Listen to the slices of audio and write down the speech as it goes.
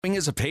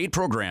Is a paid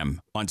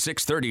program on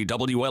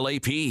 630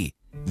 WLAP.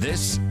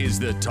 This is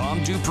the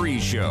Tom Dupree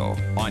Show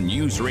on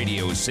News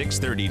Radio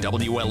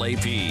 630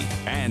 WLAP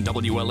and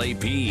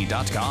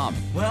WLAP.com.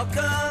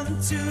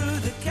 Welcome to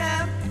the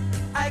camp.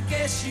 I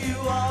guess you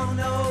all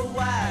know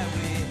why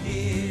we're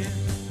here.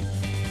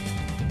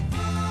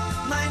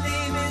 My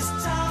name is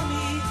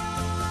Tommy,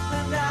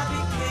 and I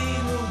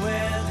became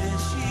aware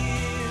this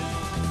year.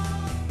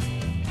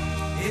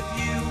 If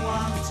you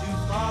want to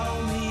follow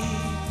me,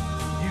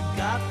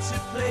 got to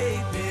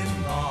play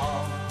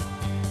pinball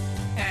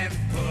and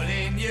put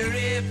in your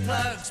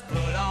earplugs,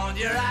 put on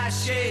your eye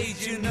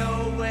shades, you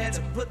know where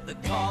to put the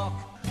cork. We're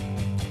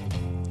not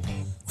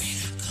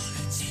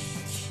gonna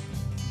take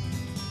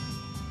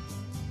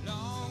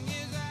long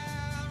as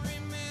I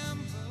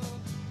remember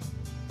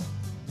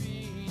the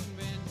rain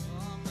been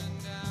coming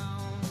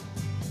down,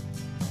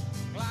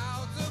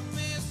 clouds of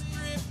mist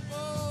drip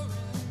pouring,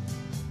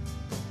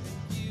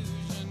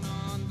 confusion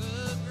on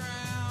the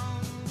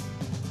ground.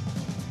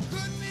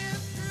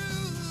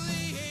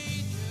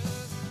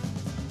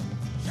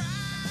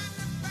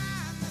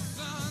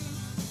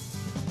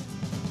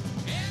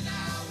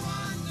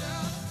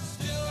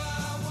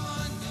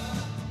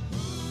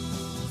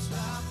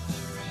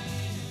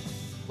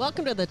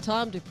 Welcome to the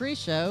Tom Dupree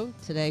Show.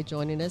 Today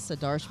joining us,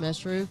 Adarsh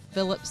Meshru,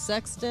 Philip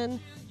Sexton,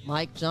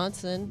 Mike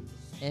Johnson,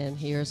 and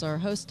here's our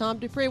host, Tom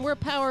Dupree. We're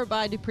powered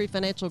by Dupree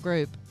Financial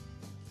Group.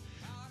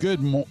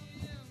 Good morning.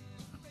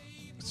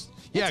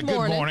 It's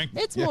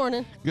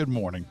morning. Good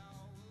morning.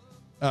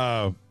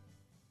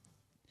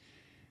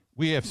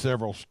 We have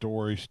several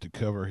stories to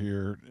cover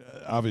here.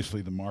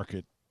 Obviously, the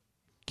market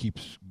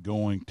keeps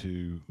going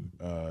to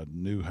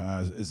new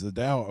highs. Is the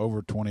Dow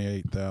over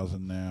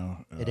 28,000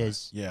 now? It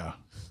is. Yeah.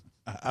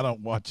 I don't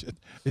watch it.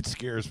 It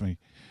scares me.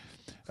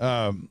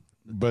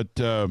 But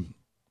I'm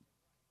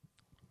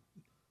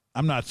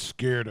not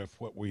scared of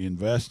what we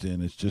invest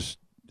in. It's just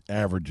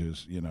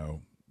averages, you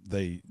know.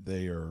 They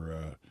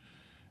are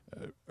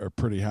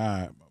pretty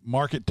high.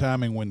 Market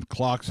timing when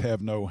clocks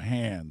have no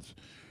hands.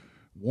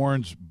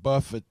 Warren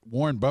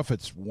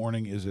Buffett's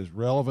warning is as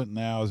relevant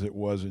now as it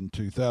was in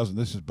 2000.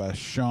 This is by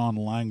Sean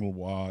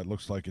Langlois. It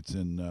looks like it's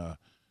in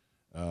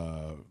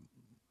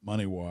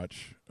Money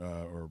Watch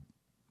or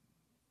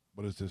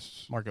what is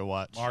this? Market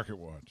Watch.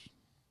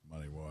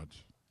 Money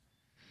Watch.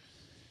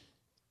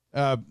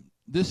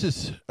 This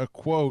is a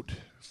quote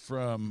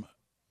from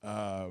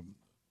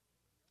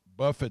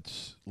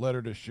Buffett's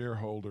letter to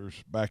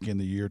shareholders back in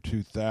the year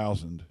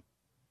 2000.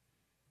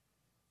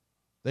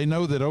 They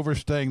know that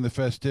overstaying the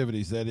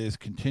festivities, that is,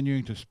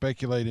 continuing to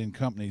speculate in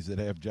companies that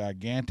have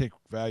gigantic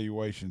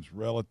valuations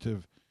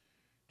relative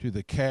to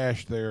the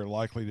cash they are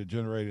likely to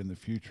generate in the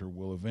future,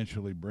 will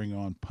eventually bring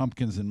on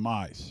pumpkins and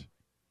mice.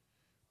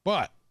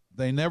 But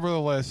they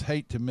nevertheless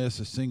hate to miss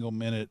a single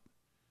minute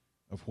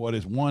of what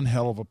is one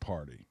hell of a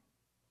party.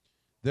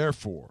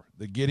 Therefore,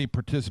 the giddy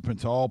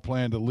participants all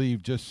plan to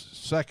leave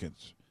just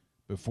seconds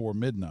before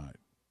midnight.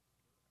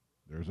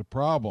 There's a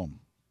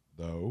problem,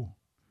 though.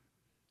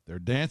 They're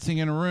dancing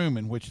in a room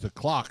in which the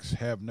clocks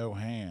have no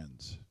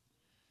hands.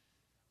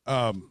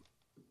 I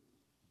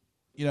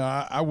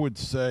would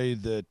say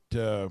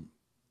that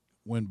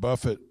when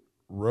Buffett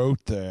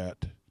wrote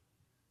that,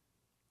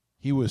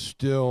 he was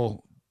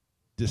still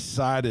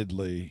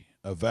decidedly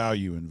a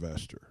value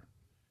investor.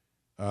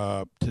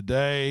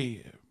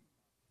 Today,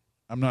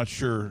 I'm not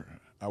sure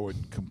I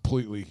would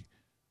completely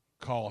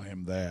call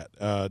him that.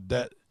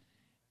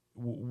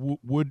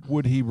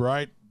 Would he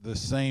write the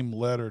same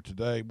letter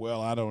today?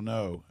 Well, I don't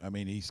know. I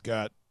mean, he's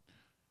got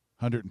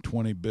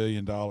 $120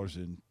 billion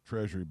in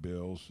treasury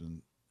bills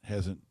and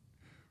hasn't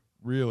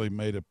really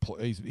made a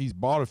play. He's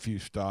bought a few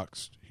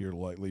stocks here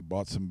lately,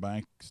 bought some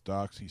bank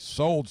stocks. He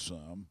sold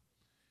some.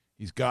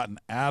 He's gotten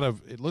out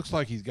of, it looks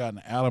like he's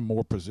gotten out of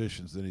more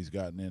positions than he's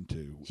gotten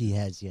into. He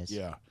has, yes.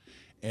 Yeah.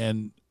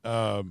 And,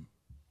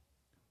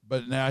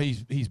 but now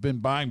he's been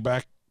buying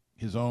back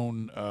his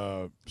own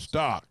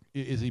stock.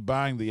 Is he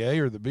buying the A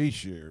or the B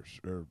shares,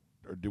 or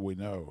do we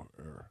know?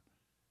 Or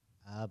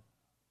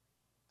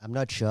I'm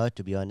not sure,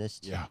 to be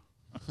honest. Yeah.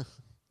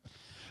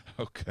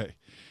 Okay.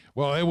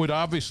 Well, it would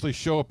obviously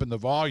show up in the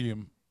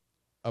volume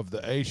of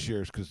the A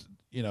shares because,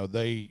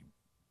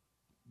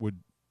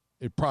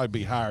 it'd probably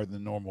be higher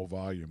than normal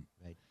volume.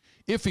 Right.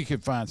 If he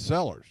could find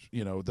sellers.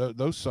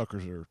 Those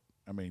suckers are,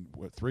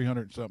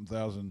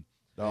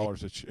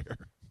 $300,000 a share.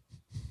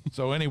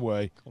 So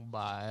anyway. Go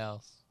buy a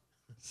house.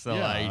 Sell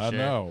yeah, A I share.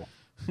 know.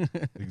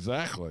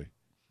 Exactly.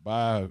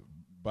 Buy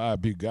a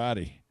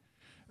Bugatti.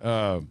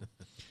 But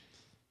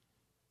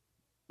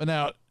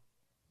now,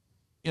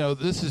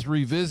 this is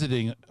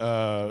revisiting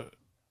a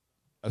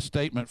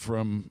statement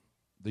from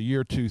the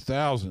year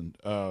 2000.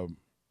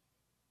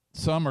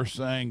 Some are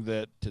saying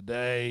that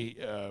today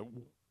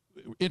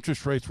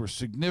interest rates were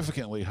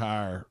significantly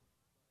higher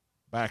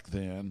back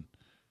then.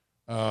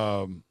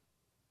 You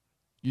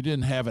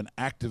didn't have an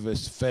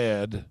activist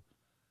Fed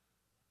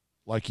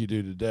like you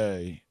do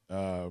today.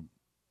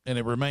 And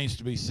it remains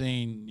to be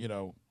seen,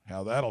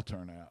 how that'll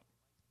turn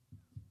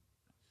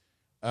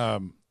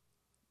out.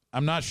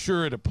 I'm not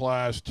sure it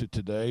applies to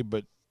today,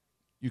 but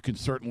you can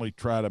certainly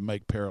try to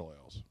make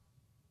parallels.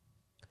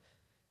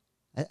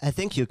 I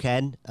think you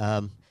can.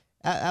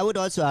 I would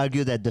also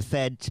argue that the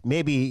Fed,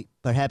 maybe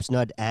perhaps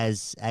not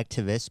as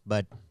activist,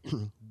 but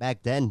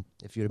back then,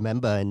 if you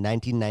remember, in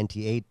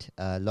 1998,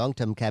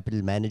 long-term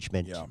capital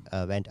management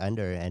went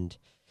under, and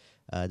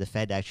the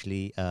Fed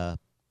actually,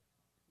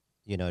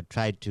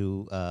 tried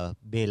to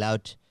bail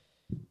out,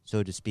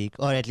 so to speak,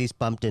 or at least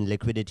pumped in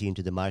liquidity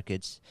into the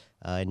markets.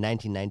 In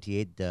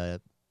 1998,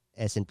 the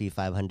S&P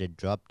 500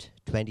 dropped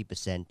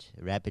 20%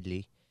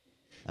 rapidly.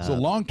 So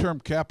long-term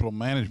capital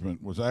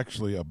management was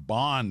actually a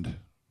bond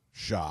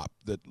shop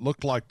that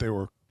looked like they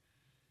were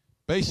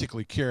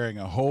basically carrying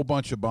a whole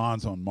bunch of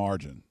bonds on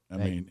margin. I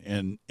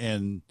mean,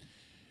 and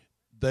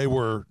they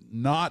were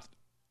not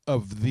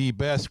of the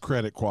best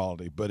credit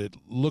quality, but it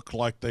looked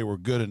like they were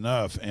good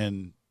enough.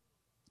 And,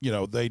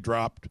 they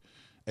dropped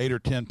 8 or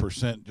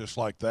 10% just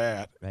like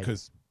that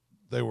because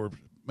they were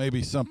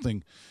maybe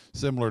something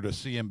similar to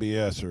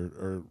CMBS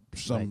or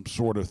some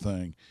sort of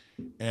thing.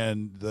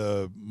 And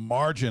the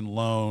margin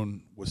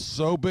loan was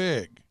so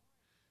big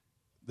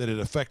that it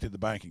affected the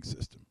banking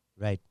system.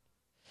 Right.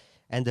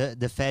 And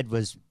the Fed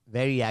was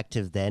very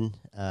active then.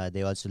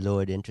 They also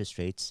lowered interest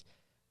rates.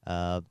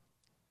 And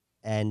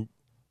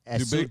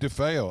too big to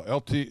fail.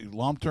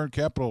 Long-term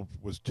capital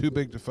was too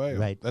big to fail.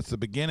 Right. That's the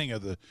beginning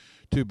of the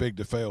too big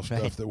to fail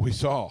stuff that we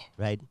saw.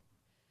 Right.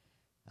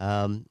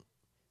 And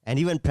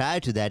even prior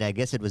to that, I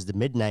guess it was the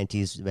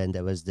mid-90s when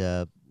there was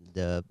the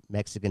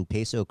Mexican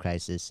peso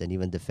crisis, and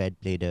even the Fed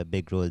played a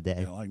big role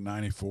there. Yeah, like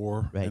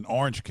 94. Right. In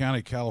Orange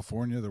County,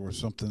 California, there was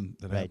something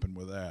that happened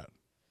with that.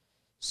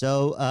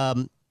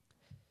 So,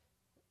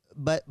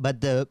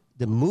 but the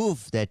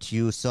move that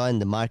you saw in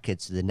the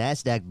markets, the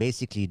Nasdaq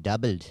basically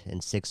doubled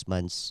in 6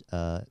 months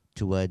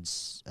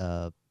towards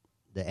the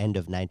end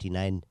of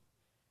 '99.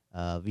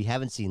 We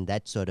haven't seen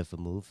that sort of a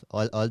move.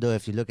 Although,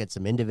 if you look at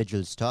some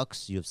individual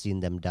stocks, you've seen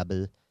them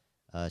double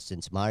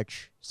since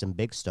March. Some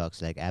big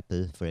stocks like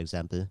Apple, for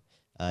example,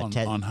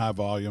 on high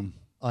volume.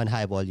 On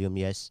high volume,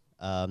 yes.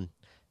 And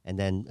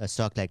then a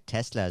stock like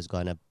Tesla has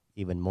gone up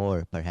even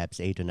more, perhaps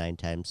 8 or 9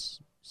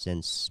 times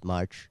since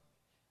March.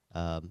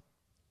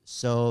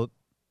 So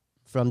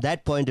from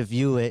that point of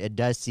view, it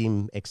does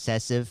seem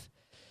excessive.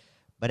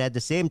 But at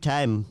the same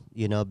time,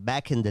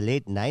 back in the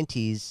late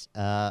 90s,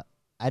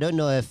 I don't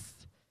know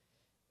if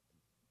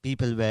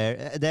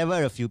there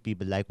were a few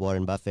people like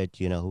Warren Buffett,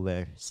 who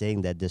were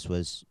saying that this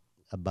was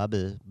a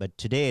bubble. But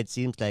today it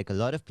seems like a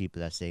lot of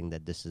people are saying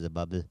that this is a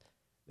bubble,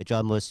 which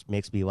almost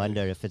makes me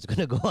wonder if it's going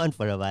to go on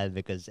for a while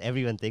because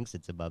everyone thinks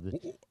it's a bubble.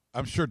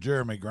 I'm sure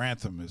Jeremy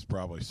Grantham is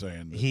probably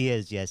saying that. He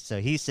is, yes.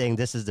 So he's saying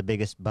this is the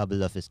biggest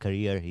bubble of his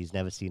career. He's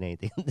never seen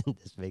anything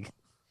this big.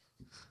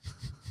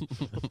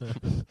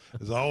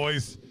 There's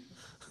always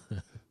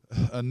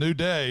a new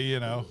day,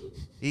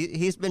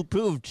 He's been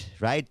proved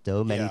right,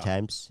 though, many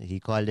times. He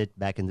called it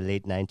back in the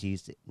late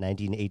 90s,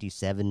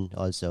 1987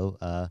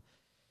 also.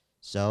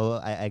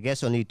 So I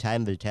guess only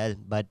time will tell.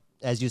 But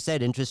as you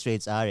said, interest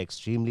rates are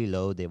extremely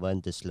low. They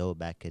weren't this low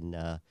back in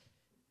the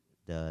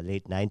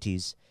late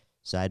 90s.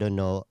 So I don't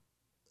know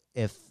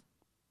if,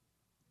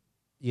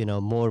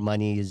 more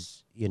money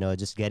is,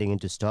 just getting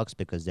into stocks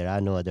because there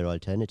are no other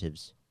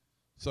alternatives.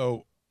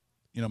 So,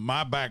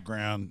 my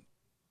background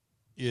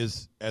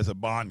is as a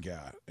bond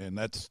guy, and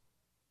that's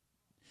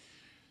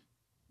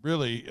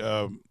really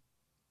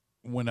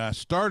when I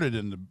started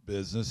in the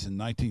business in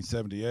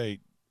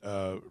 1978,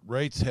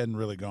 rates hadn't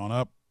really gone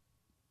up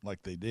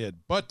like they did,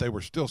 but they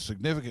were still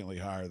significantly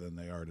higher than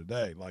they are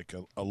today. Like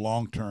a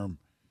long-term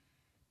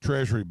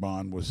Treasury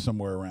bond was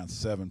somewhere around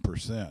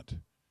 7%.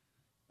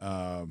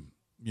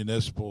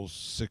 Municipals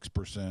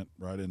 6%,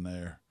 right in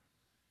there.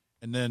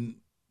 And then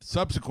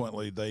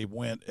subsequently they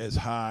went as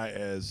high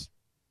as,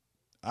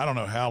 I don't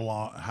know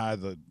how high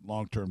the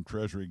long-term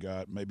Treasury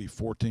got, maybe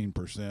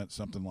 14%,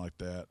 something like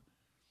that,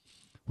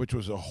 which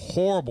was a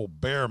horrible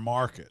bear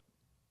market.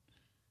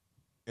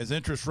 As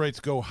interest rates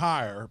go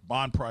higher,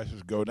 bond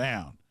prices go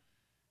down,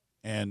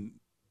 and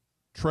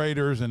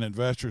traders and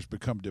investors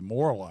become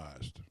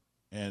demoralized.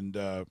 And,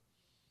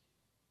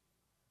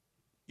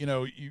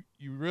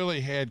 you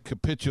really had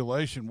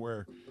capitulation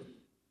where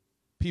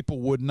people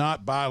would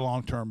not buy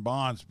long-term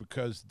bonds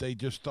because they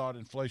just thought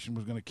inflation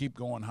was going to keep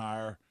going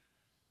higher.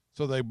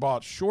 So they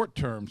bought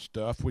short-term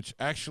stuff, which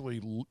actually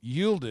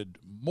yielded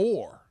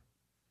more.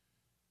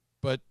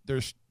 But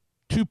there's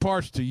two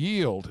parts to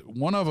yield.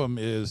 One of them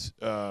is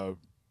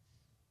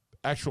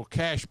actual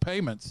cash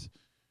payments,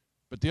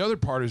 but the other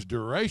part is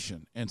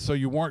duration. And so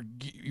you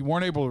weren't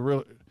able to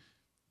really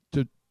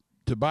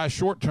to buy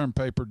short-term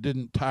paper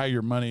didn't tie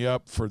your money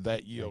up for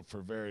that yield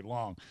for very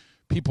long.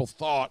 People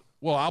thought,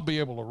 well, I'll be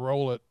able to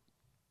roll it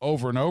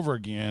over and over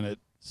again at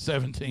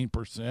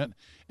 17%,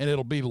 and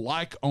it'll be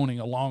like owning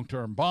a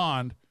long-term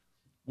bond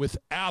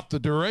without the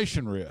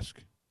duration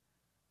risk.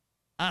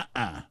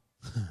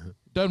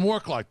 Doesn't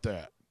work like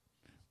that.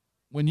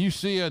 When you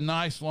see a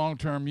nice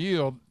long-term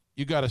yield,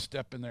 you got to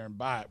step in there and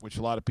buy it, which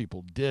a lot of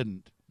people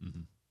didn't.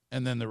 Mm-hmm.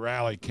 And then the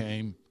rally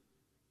came,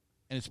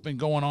 and it's been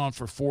going on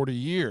for 40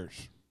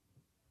 years.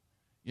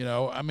 You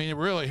know, I mean, it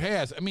really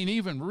has. I mean,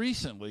 even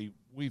recently,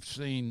 we've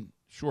seen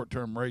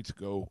short-term rates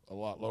go a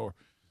lot lower.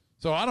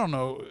 So I don't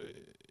know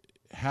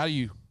how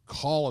you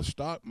call a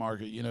stock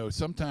market. You know,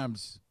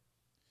 sometimes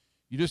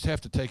you just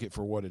have to take it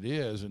for what it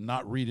is and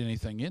not read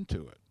anything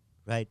into it.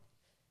 Right.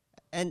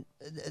 And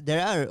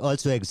there are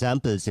also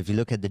examples. If you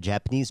look at the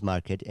Japanese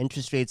market,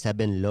 interest rates have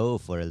been low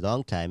for a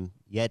long time,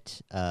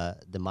 yet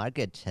the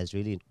market has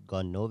really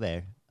gone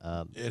nowhere.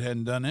 It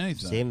hadn't done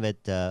anything. Same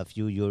with a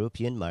few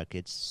European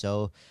markets.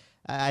 So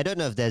I don't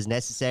know if there's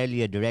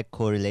necessarily a direct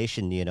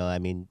correlation, you know. I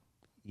mean,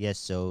 yes,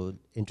 so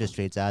interest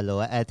rates are low.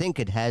 I think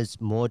it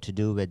has more to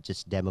do with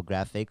just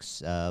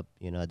demographics.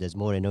 You know, there's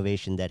more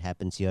innovation that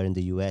happens here in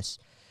the U.S.,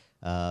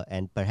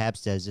 and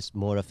perhaps there's just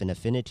more of an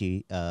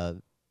affinity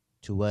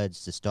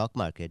towards the stock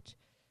market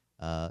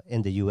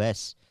in the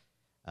U.S.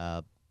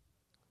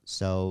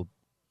 So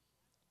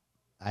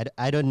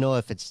I don't know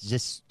if it's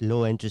just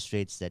low interest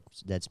rates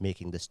that's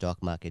making the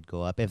stock market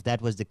go up. If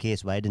that was the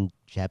case, why didn't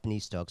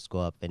Japanese stocks go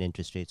up when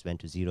interest rates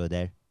went to zero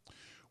there?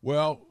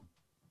 Well,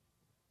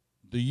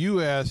 the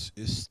U.S.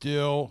 is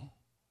still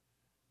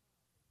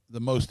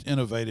the most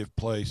innovative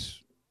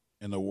place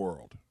in the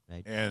world.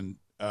 Right. And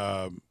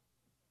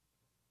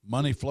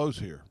money flows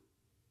here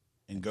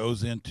and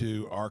goes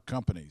into our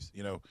companies.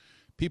 You know,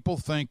 people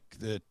think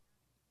that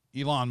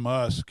Elon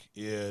Musk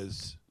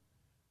is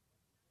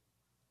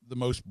the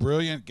most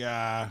brilliant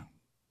guy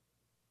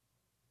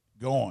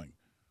going,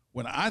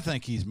 when I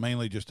think he's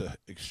mainly just an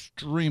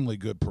extremely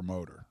good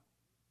promoter.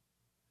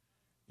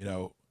 You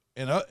know,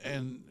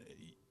 and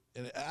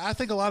I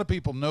think a lot of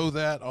people know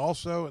that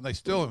also, and they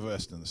still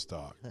invest in the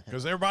stock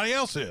because everybody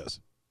else is.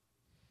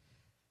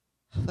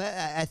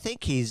 Well, I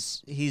think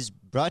he's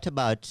brought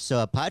about,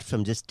 so apart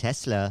from just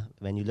Tesla,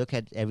 when you look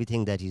at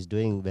everything that he's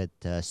doing with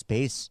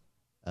SpaceX,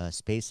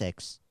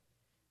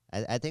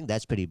 I think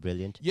that's pretty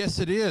brilliant. Yes,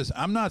 it is.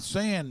 I'm not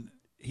saying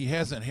he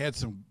hasn't had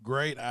some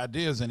great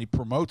ideas, and he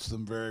promotes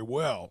them very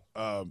well.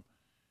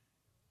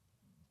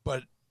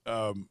 But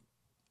I'm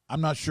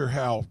not sure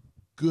how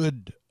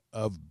good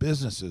of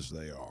businesses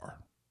they are.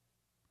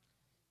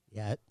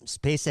 Yeah,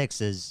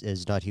 SpaceX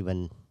is not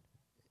even,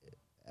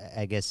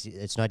 I guess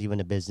it's not even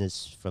a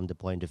business from the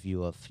point of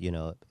view of, you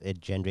know, it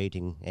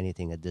generating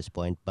anything at this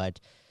point. But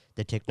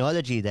the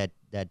technology that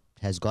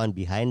has gone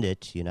behind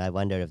it, you know, I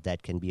wonder if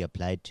that can be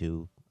applied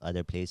to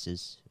other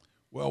places.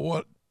 Well,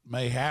 what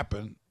may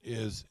happen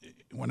is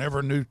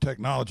whenever new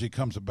technology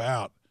comes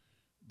about,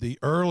 the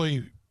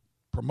early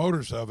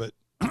promoters of it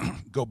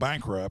go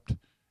bankrupt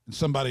and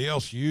somebody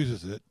else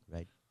uses it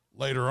Right.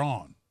 later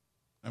on.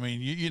 I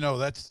mean, you know,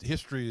 that's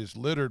history is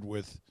littered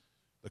with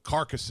the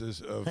carcasses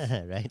of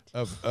Right.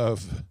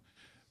 of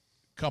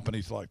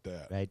companies like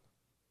that. Right.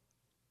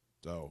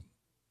 So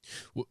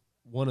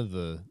one of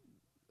the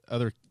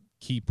other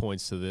key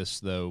points to this,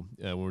 though,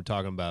 when we're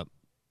talking about,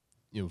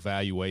 you know,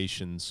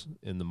 valuations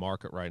in the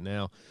market right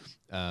now,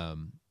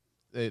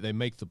 they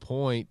make the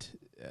point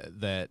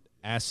that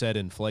asset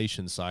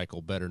inflation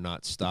cycle better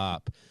not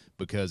stop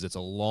because it's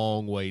a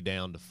long way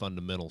down to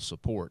fundamental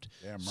support.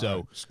 damn right.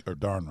 So, or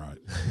darn right.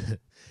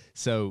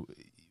 so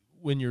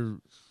when you're,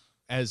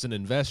 as an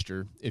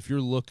investor, if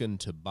you're looking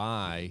to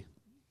buy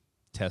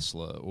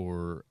Tesla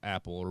or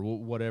Apple or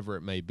whatever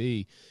it may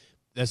be,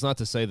 that's not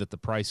to say that the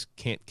price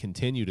can't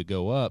continue to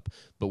go up,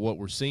 but what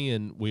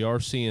we are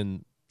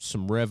seeing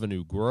some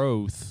revenue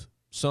growth,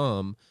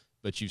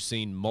 but you've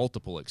seen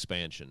multiple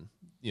expansion,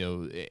 you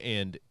know,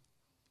 and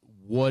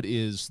what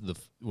is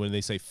when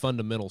they say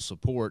fundamental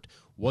support,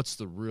 what's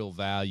the real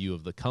value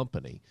of the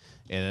company?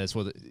 And that's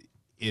what,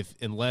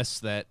 unless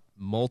that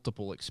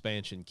multiple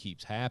expansion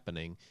keeps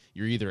happening,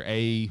 you're either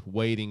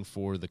waiting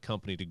for the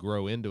company to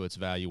grow into its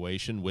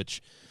valuation,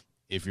 which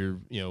if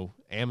you're, you know,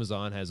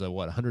 Amazon has a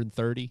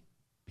 130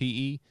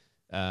 PE,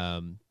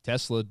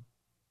 Tesla,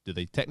 do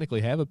they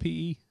technically have a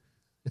PE?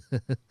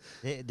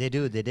 They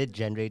do. They did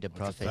generate a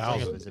profit.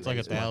 It's like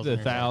 1,000.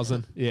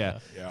 1,000. Yeah.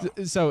 Yeah.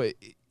 So,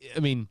 I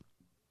mean,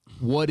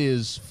 what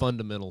is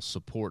fundamental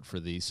support for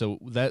these? So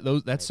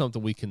that's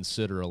something we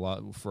consider a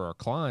lot for our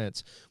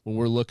clients when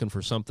we're looking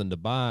for something to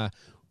buy.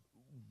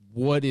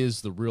 What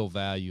is the real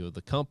value of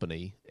the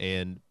company,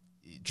 and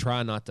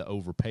try not to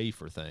overpay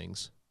for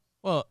things.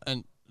 Well,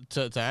 and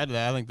to add to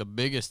that, I think the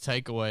biggest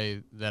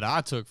takeaway that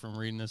I took from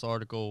reading this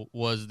article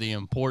was the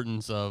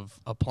importance of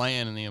a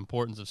plan and the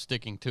importance of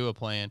sticking to a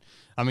plan.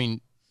 I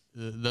mean,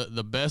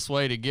 the best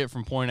way to get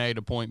from point A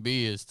to point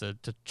B is to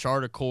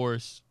chart a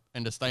course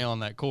and to stay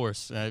on that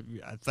course. I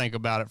think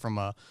about it from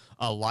a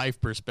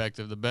life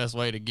perspective. The best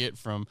way to get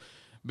from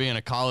being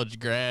a college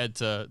grad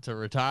to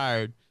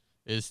retired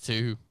is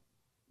to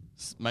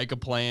make a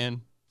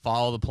plan,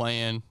 follow the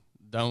plan.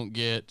 Don't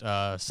get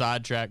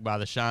sidetracked by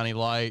the shiny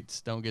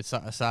lights. Don't get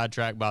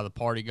sidetracked by the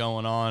party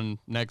going on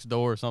next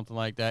door or something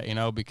like that, you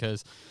know,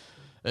 because,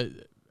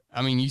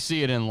 I mean, you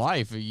see it in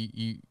life.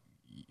 You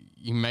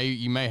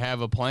may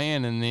have a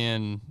plan and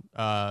then,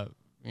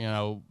 you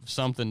know,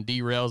 something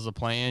derails the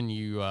plan.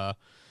 You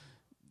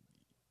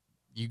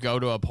go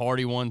to a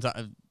party one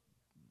time.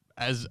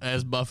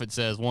 as Buffett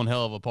says, one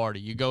hell of a party.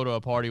 You go to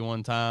a party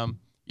one time,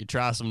 you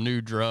try some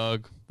new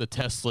drug, the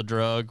Tesla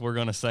drug, we're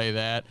going to say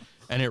that,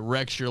 and it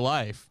wrecks your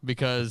life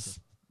because,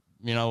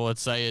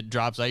 let's say it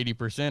drops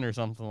 80% or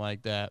something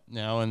like that,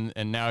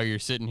 and now you're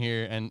sitting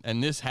here,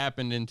 and this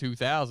happened in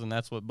 2000.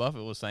 That's what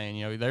Buffett was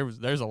saying.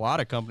 There's a lot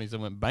of companies that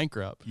went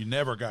bankrupt. You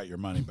never got your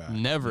money back.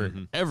 Never,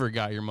 ever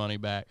got your money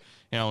back.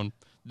 And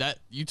that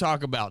you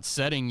talk about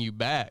setting you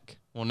back.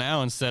 Well,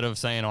 now instead of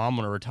saying, I'm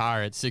going to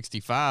retire at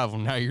 65, well,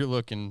 now you're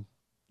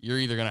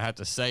either going to have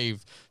to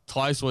save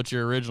twice what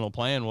your original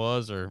plan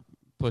was or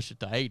push it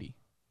to 80.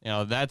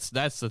 That's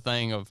the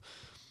thing of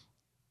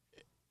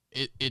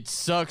it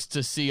sucks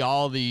to see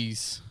all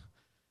these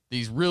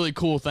really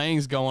cool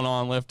things going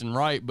on left and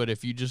right, but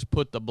if you just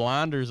put the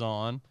blinders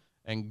on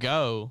and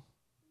go,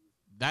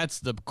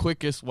 that's the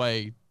quickest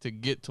way to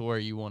get to where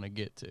you want to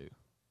get to.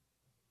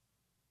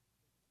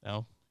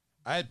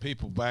 I had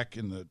people back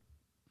in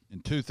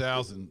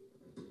 2000,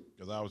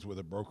 because I was with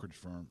a brokerage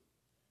firm,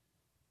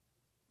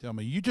 tell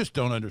me, you just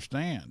don't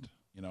understand.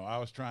 I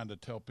was trying to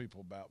tell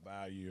people about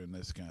value and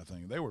this kind of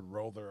thing. They would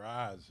roll their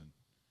eyes and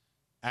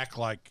act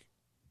like,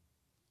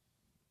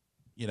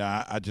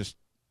 I just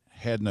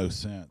had no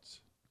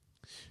sense.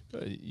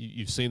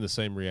 You've seen the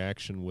same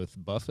reaction with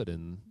Buffett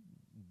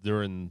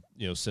during,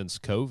 since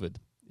COVID.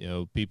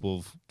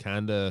 People have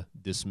kind of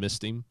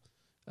dismissed him.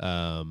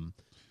 And,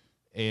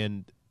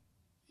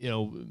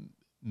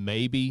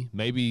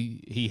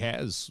 maybe he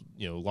has,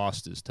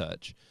 lost his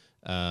touch.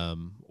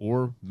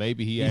 Or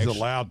maybe he's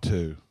allowed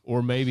to,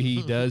 or maybe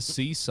he does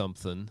see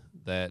something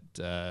that,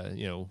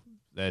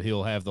 that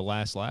he'll have the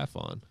last laugh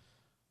on.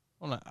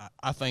 Well,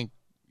 I think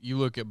you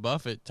look at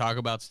Buffett, talk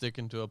about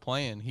sticking to a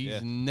plan.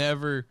 He's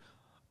never,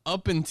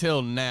 up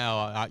until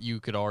now, you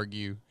could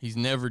argue, he's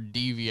never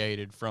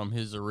deviated from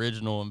his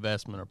original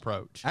investment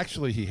approach.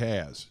 Actually, he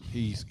has.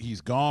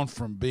 He's gone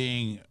from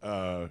being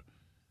a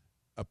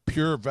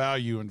pure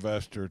value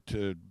investor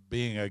to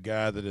being a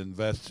guy that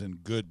invests in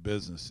good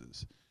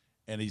businesses,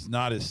 and he's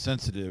not as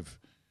sensitive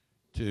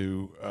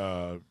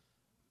to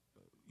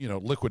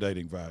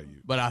liquidating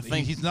value. But I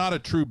think he's not a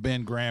true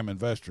Ben Graham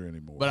investor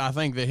anymore. But I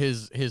think that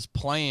his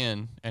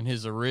plan and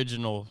his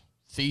original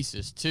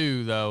thesis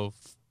too, though,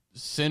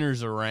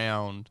 centers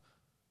around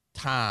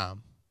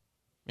time.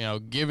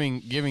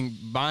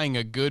 Buying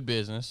a good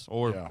business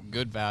or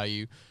good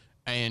value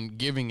and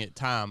giving it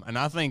time. And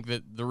I think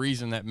that the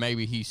reason that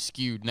maybe he's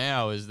skewed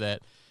now is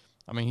that,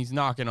 he's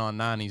knocking on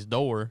 90's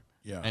door,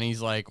 and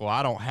he's like, well,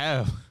 I don't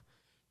have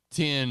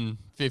 10,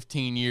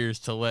 15 years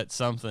to let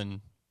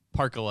something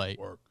percolate.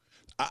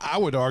 I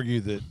would argue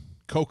that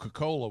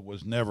Coca-Cola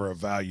was never a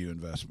value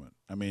investment.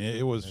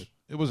 It was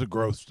a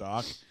growth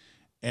stock,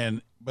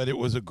 but it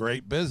was a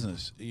great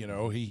business.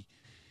 He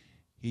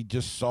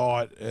just saw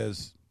it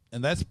as,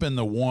 and that's been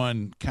the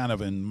one kind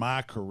of in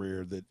my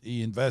career that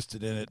he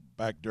invested in it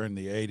back during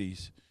the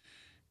 80s,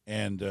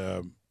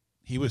 and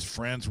he was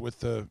friends with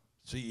the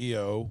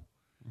CEO,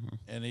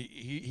 and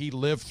he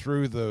lived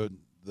through the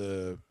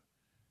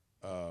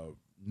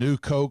new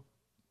Coke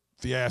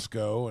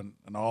fiasco and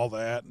all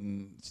that,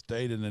 and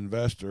stayed an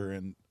investor,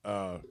 and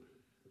but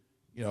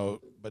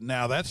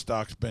now that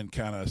stock's been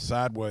kind of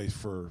sideways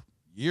for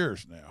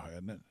years now,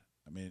 hasn't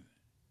it?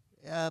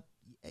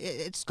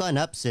 It's gone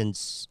up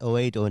since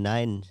 08,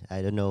 09.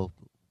 I don't know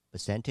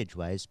percentage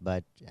wise,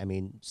 but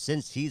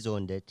since he's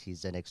owned it,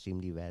 he's done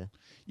extremely well.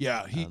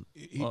 Yeah,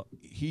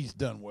 he's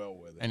done well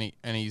with it,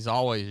 and he's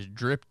always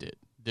dripped it.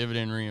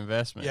 Dividend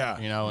reinvestment,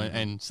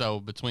 and so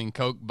between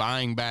Coke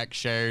buying back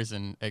shares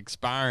and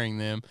expiring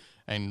them,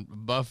 and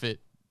Buffett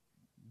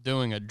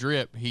doing a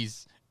drip,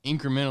 he's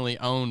incrementally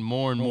owned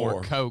more and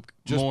more Coke,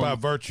 just by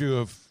virtue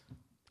of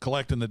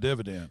collecting the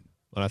dividend.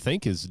 But I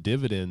think his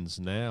dividends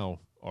now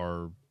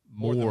are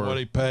more than what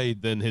he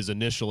paid than his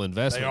initial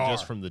investment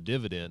just from the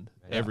dividend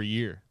every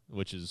year,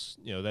 which is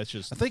that's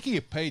just. I think he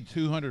had paid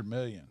 $200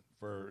 million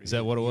for. Is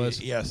that what it was?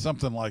 Yeah,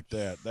 something like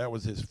that. That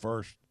was his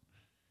first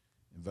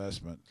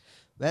investment.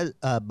 Well,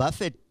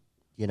 Buffett,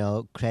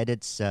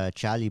 credits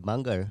Charlie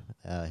Munger,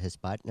 his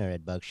partner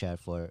at Berkshire,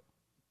 for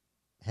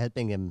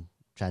helping him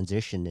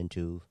transition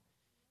into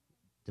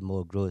the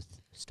more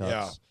growth stocks.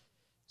 Yeah.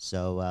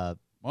 So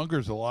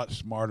Munger's a lot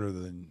smarter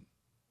than.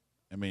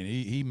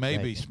 He may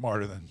be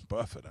smarter than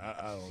Buffett. I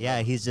don't know.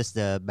 Yeah, he's just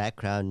a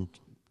background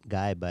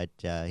guy, but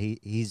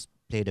he's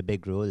played a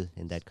big role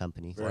in that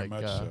company. Very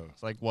much so.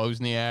 It's like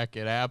Wozniak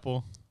at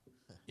Apple.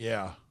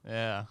 Yeah.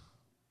 Yeah.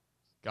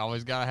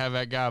 Always got to have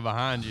that guy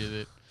behind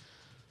you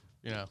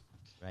that,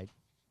 right,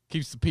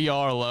 keeps the PR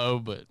low,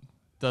 but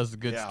does the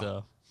good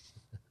stuff.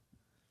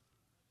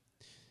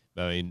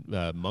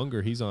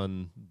 Munger, he's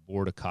on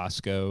board of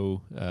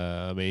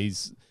Costco.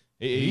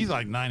 He's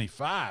like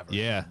 95.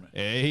 Yeah.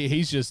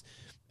 He's just,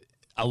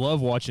 I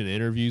love watching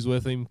interviews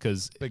with him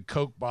because big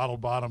Coke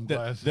bottom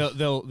glasses.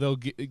 They'll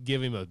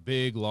give him a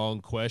big long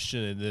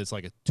question and it's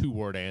like a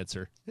 2-word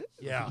answer.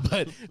 Yeah,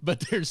 but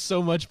there's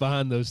so much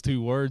behind those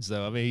 2 words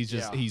though.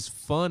 He's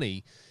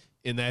funny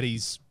in that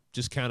he's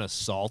just kind of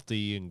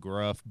salty and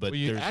gruff, but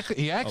he acts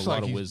a lot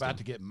like of he's wisdom. about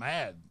to get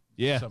mad.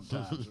 Yeah,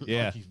 sometimes.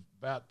 yeah. Like he's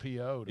about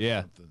PO'd or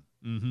Yeah. something.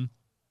 Mm-hmm.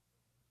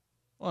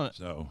 Well,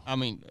 So I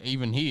mean,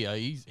 even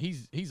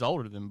he's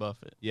older than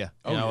Buffett. Yeah.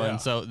 You know, yeah.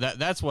 and so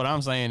that's what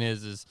I'm saying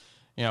is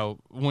you know,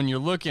 when you're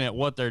looking at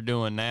what they're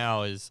doing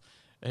now is,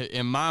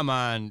 in my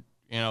mind,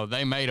 you know,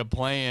 they made a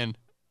plan,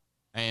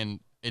 and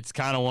it's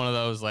kind of one of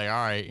those like, all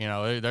right, you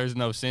know, there's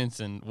no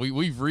sense in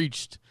we've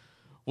reached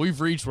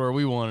where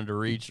we wanted to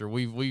reach, or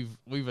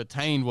we've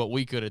attained what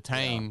we could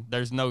attain. Yeah.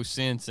 There's no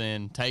sense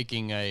in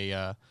taking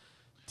a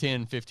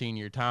 10,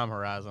 15-year time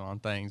horizon on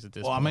things at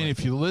this point. I mean,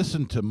 if you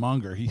listen to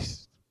Munger,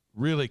 he's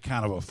really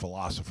kind of a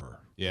philosopher.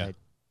 Yeah. Right.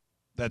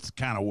 That's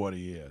kind of what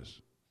he is.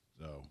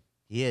 So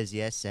He is,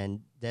 yes. And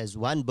there's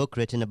one book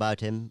written about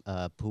him,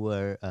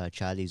 Poor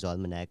Charlie's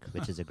Almanac,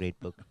 which is a great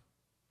book.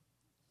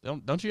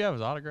 Don't you have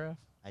his autograph?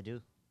 I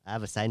do. I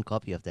have a signed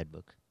copy of that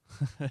book.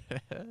 Well,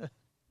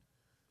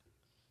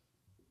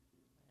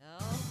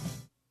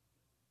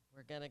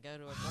 we're going to go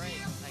to a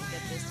break. I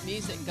get this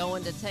music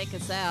going to take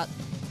us out.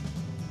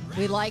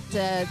 We like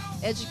to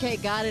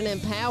educate, guide, and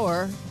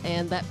empower,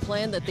 and that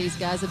plan that these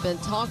guys have been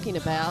talking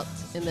about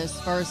in this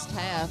first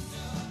half.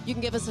 You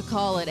can give us a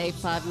call at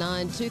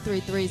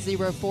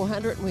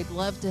 859-233-0400, and we'd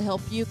love to help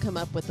you come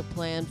up with a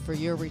plan for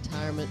your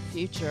retirement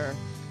future.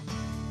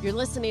 You're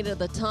listening to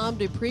the Tom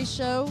Dupree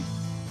Show.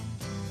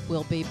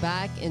 We'll be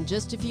back in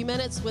just a few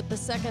minutes with the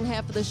second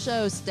half of the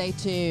show. Stay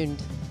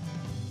tuned.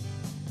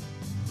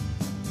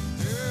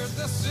 Heard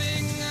the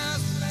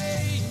singers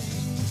playing,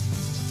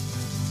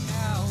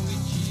 how we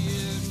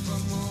cheered for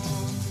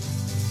more.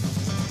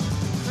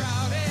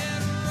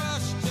 Crowded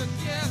rushed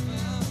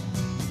together,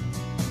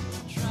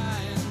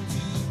 trying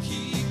to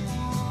keep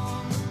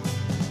warm.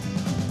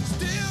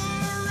 Still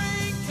the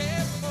rain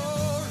kept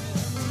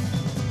pouring,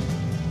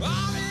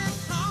 falling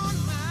on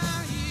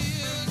my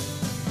ears.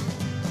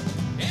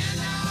 And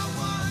I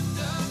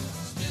wonder,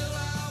 still I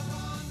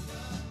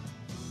wonder.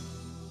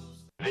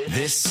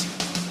 This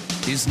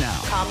is now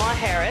Kamala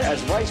Harris.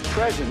 As Vice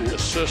President,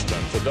 assistant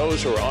for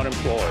those who are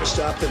unemployed.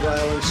 Stop the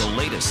violence. the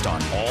latest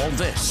on all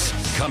this,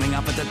 coming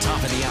up at the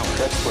top of the hour.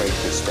 Let's break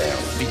this down.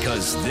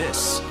 Because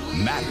this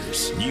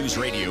matters. News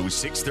Radio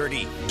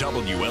 630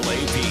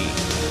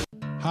 WLAP.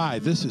 Hi,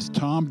 this is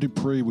Tom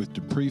Dupree with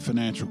Dupree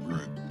Financial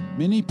Group.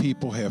 Many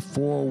people have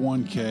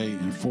 401k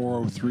and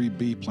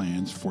 403b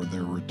plans for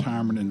their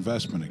retirement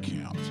investment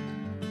accounts.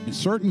 In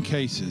certain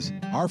cases,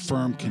 our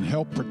firm can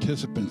help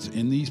participants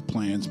in these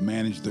plans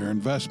manage their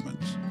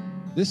investments.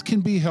 This can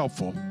be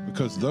helpful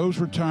because those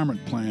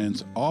retirement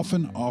plans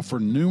often offer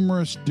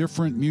numerous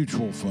different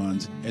mutual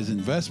funds as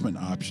investment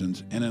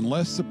options, and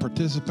unless the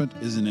participant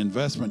is an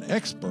investment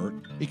expert,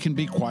 it can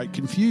be quite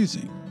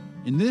confusing.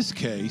 In this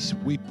case,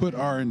 we put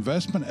our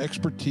investment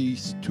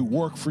expertise to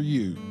work for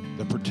you,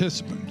 the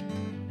participant.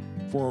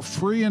 For a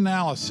free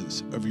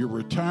analysis of your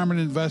retirement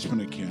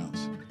investment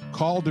accounts,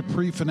 call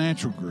Dupree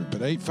Financial Group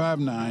at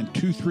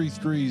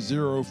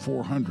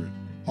 859-233-0400.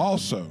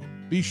 Also,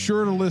 be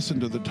sure to listen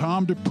to the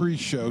Tom Dupree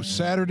Show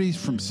Saturdays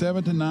from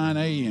 7 to 9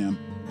 a.m.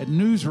 at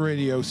News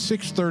Radio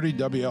 630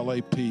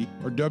 WLAP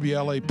or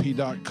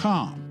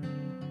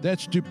WLAP.com.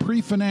 That's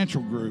Dupree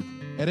Financial Group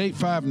at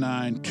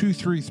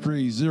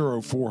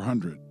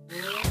 859-233-0400.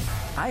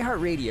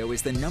 iHeartRadio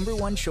is the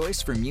 #1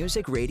 choice for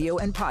music, radio,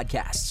 and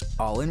podcasts,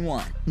 all in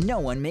one. No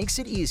one makes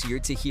it easier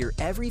to hear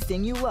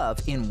everything you love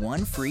in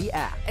one free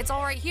app. It's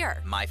all right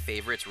here. My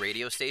favorites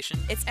radio station.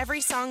 It's every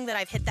song that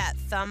I've hit that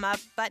thumb up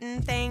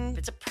button thing.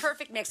 It's a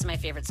perfect mix of my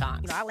favorite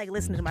songs. You know, I like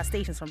listening to my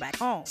stations from back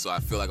home. So I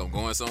feel like I'm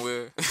going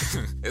somewhere.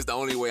 It's the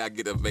only way I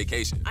get a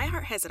vacation.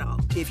 iHeart has it all.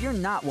 If you're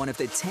not one of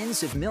the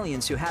tens of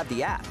millions who have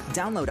the app,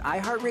 download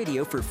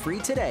iHeartRadio for free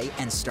today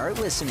and start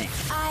listening.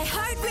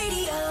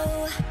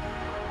 iHeartRadio.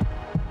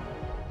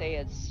 They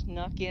had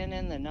snuck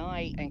in the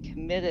night and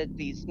committed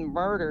these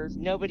murders.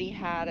 Nobody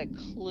had a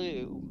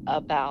clue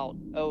about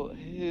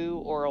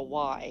who or a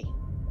why.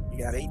 You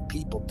got 8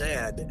 people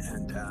dead,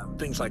 and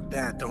things like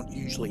that don't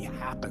usually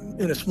happen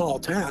in a small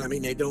town. I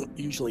mean, they don't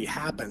usually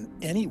happen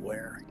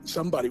anywhere.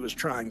 Somebody was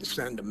trying to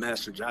send a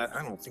message.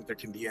 I don't think there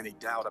can be any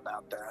doubt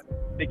about that.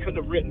 They couldn't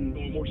have written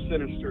a more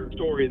sinister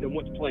story than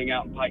what's playing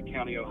out in Pike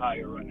County,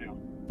 Ohio right now.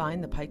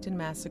 Find the Piketon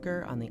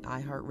Massacre on the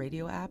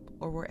iHeartRadio app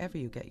or wherever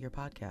you get your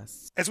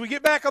podcasts. As we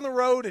get back on the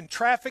road and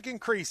traffic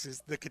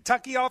increases, the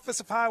Kentucky Office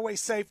of Highway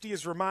Safety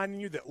is reminding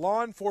you that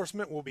law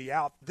enforcement will be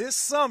out this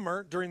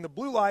summer during the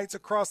Blue Lights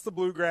Across the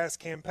Bluegrass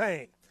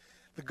campaign.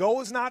 The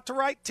goal is not to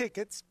write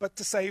tickets, but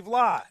to save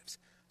lives.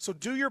 So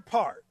do your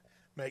part.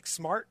 Make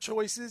smart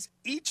choices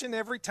each and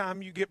every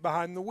time you get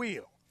behind the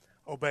wheel.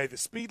 Obey the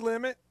speed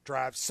limit,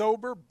 drive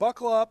sober,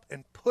 buckle up,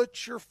 and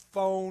put your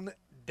phone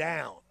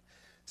down.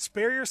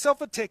 Spare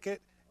yourself a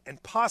ticket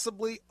and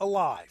possibly a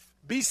life.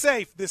 Be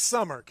safe this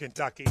summer,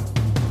 Kentucky.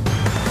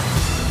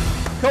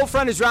 Cold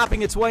front is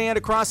dropping its way in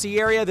across the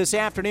area this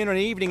afternoon and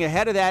evening.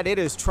 Ahead of that, it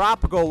is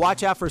tropical.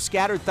 Watch out for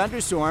scattered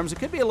thunderstorms. It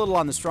could be a little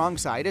on the strong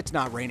side. It's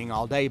not raining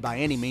all day by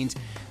any means.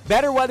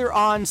 Better weather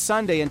on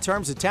Sunday in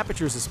terms of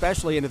temperatures,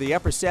 especially into the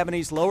upper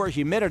 70s, lower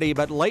humidity,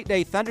 but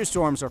late-day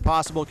thunderstorms are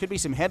possible. Could be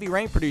some heavy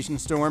rain-producing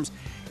storms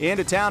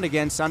into town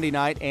again Sunday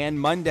night and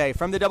Monday.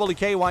 From the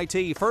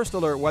WKYT First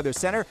Alert Weather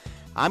Center,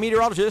 I'm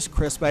meteorologist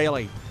Chris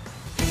Bailey.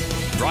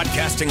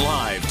 Broadcasting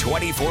live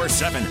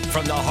 24/7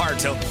 from the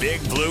heart of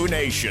Big Blue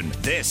Nation.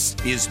 This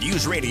is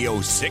News Radio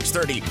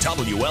 630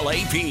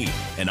 WLAP,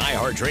 an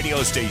iHeart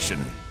radio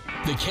station.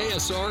 The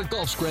KSR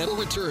Golf Scramble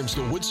returns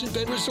to Woodson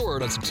Bend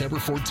Resort on September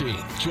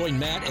 14th. Join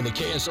Matt and the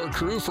KSR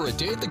crew for a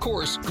day at the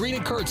course, green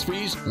and carts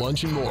fees,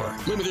 lunch, and more.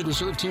 Limited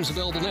reserve teams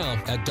available now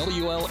at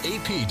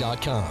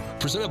WLAP.com.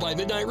 Presented by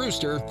Midnight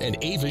Rooster and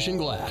A-Vision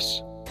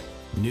Glass.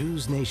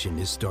 News Nation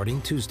is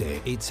starting Tuesday,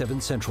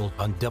 8/7 Central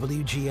on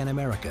WGN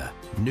America.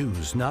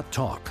 News, not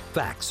talk.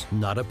 Facts,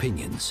 not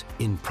opinions.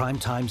 In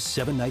primetime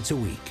 7 nights a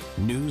week.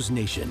 News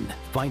Nation.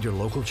 Find your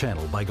local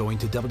channel by going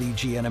to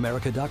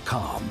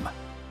WGNAmerica.com.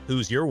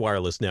 Who's your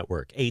wireless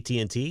network?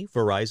 AT&T?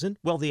 Verizon?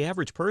 Well, the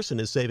average person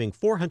is saving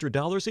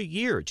 $400 a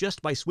year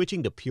just by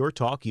switching to Pure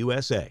Talk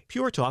USA.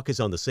 Pure Talk is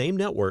on the same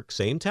network,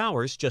 same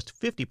towers, just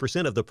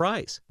 50% of the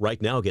price.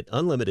 Right now, get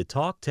unlimited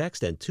talk,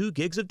 text, and 2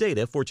 gigs of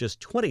data for just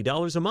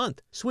 $20 a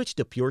month. Switch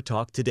to Pure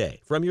Talk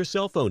today. From your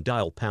cell phone,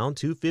 dial pound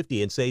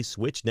 250 and say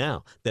switch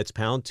now. That's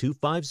pound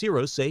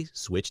 250, say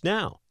switch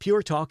now.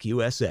 Pure Talk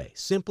USA.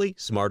 Simply,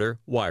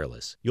 smarter,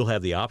 wireless. You'll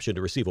have the option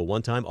to receive a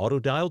one-time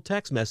auto-dialed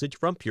text message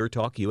from Pure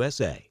Talk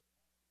USA.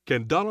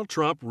 Can Donald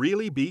Trump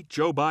really beat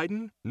Joe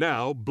Biden?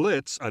 Now,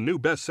 Blitz, a new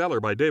bestseller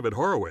by David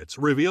Horowitz,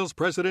 reveals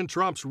President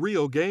Trump's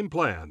real game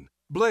plan.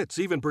 Blitz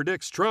even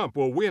predicts Trump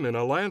will win in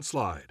a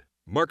landslide.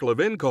 Mark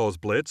Levin calls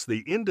Blitz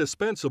the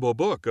indispensable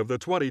book of the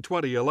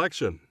 2020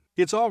 election.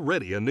 It's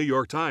already a New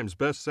York Times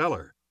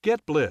bestseller.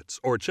 Get Blitz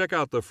or check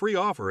out the free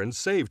offer and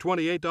save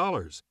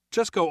 $28.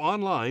 Just go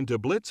online to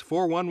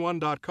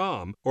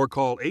blitz411.com or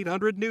call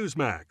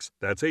 800-NEWSMAX.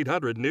 That's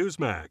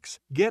 800-NEWSMAX.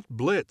 Get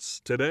Blitz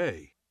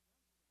today.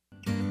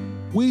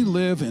 We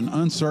live in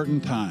uncertain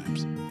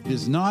times. It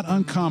is not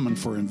uncommon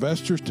for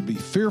investors to be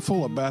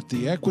fearful about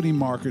the equity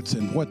markets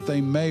and what they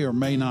may or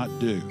may not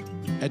do.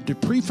 At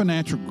Dupree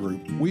Financial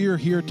Group, we are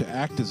here to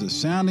act as a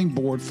sounding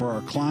board for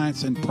our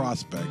clients and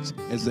prospects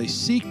as they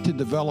seek to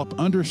develop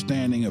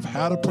understanding of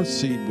how to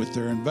proceed with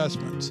their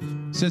investments.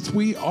 Since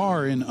we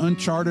are in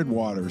uncharted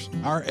waters,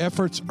 our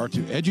efforts are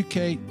to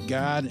educate,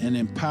 guide, and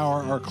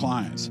empower our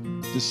clients.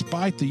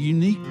 Despite the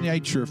unique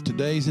nature of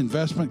today's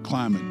investment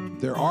climate,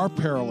 there are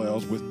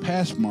parallels with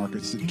past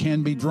markets that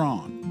can be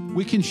drawn.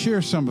 We can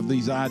share some of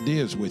these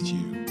ideas with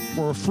you.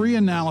 For a free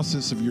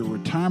analysis of your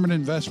retirement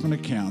investment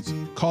accounts,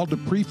 call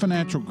Dupree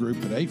Financial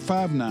Group at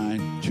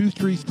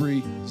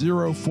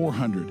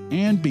 859-233-0400.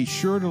 And be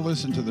sure to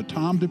listen to the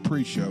Tom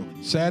Dupree Show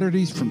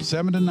Saturdays from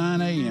 7 to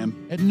 9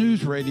 a.m. at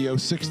News Radio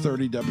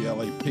 630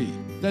 WLAP.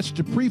 That's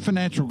Dupree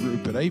Financial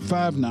Group at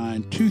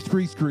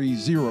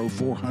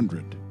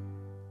 859-233-0400.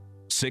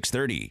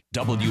 630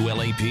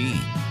 WLAP.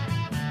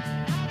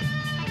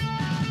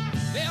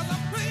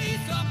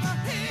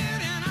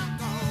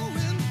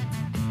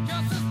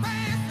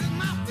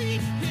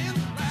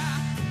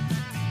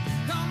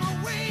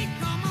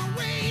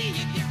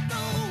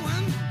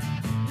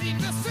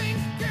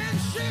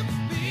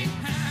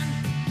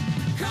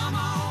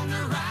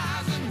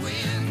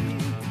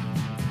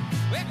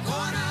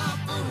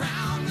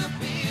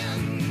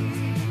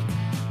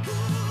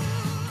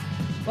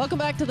 Welcome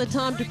back to the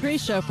Tom Dupree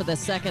Show for the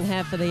second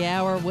half of the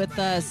hour. With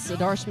us,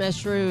 Darsh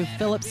Meshru,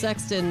 Philip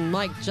Sexton,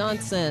 Mike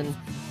Johnson,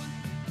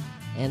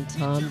 and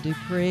Tom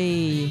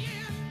Dupree.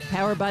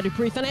 Powered by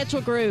Dupree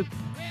Financial Group.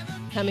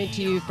 Coming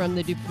to you from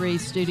the Dupree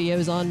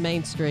Studios on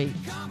Main Street.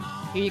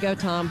 Here you go,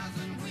 Tom.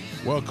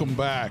 Welcome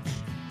back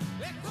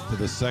to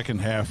the second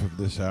half of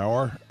this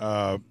hour.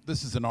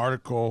 This is an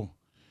article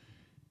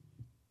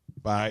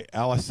by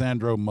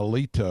Alessandro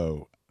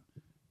Melito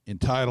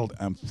entitled,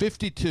 "I'm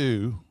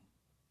 52,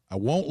 I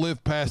won't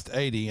live past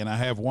 80, and I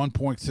have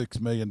 $1.6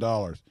 million.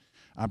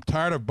 I'm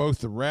tired of both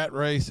the rat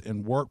race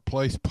and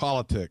workplace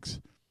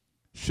politics.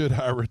 Should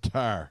I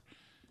retire?"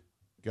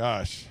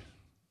 Gosh,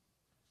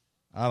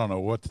 I don't know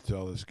what to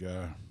tell this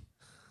guy.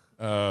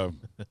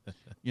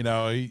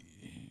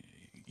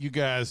 You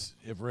guys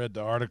have read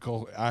the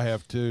article. I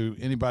have too.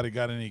 Anybody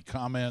got any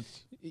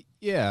comments?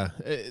 Yeah,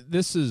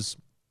 this is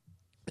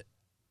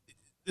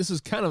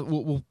kind of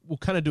we'll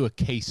kind of do a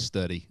case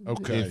study,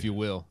 okay, if you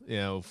will,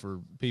 for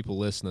people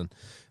listening.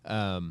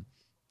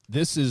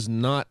 This is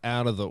not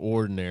out of the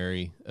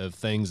ordinary of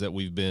things that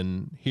we've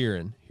been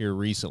hearing here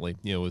recently.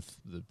 With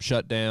the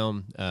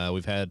shutdown,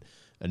 we've had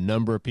a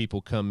number of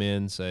people come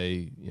in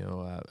say,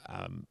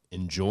 I'm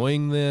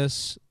enjoying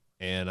this,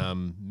 and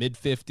I'm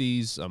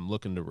mid-50s. I'm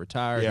looking to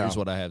retire. Yeah. Here's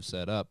what I have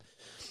set up.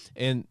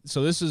 And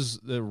so this is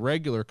the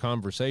regular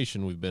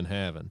conversation we've been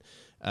having.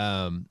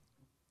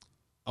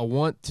 I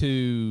want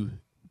to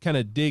kind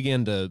of dig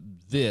into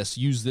this,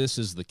 use this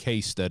as the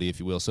case study, if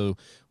you will. So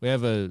we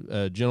have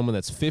a gentleman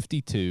that's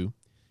 52.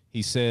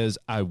 He says,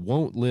 I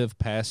won't live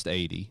past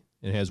 80.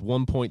 and has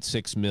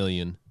 $1.6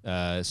 million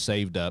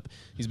saved up.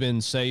 He's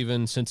been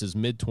saving since his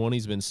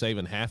mid-20s, been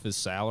saving half his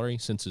salary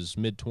since his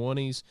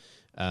mid-20s,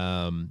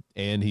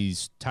 and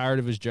he's tired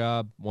of his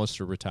job, wants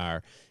to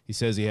retire. He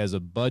says he has a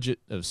budget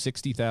of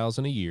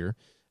 $60,000 a year.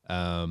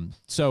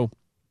 So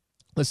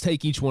let's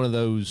take each one of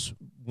those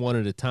one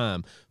at a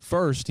time.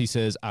 First, he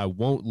says, I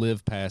won't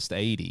live past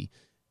 80.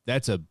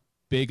 That's a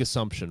big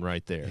assumption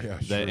right there. Yeah,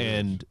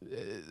 sure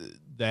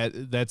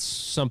that's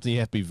something you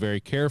have to be very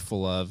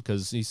careful of,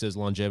 because he says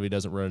longevity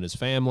doesn't run in his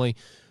family,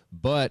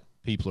 but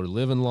people are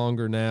living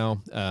longer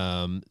now.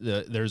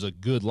 There's a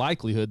good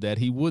likelihood that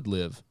he would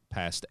live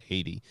past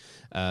 80.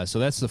 So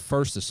that's the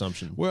first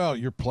assumption. Well,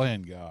 you're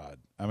playing God.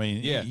 I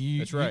mean,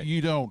 that's right.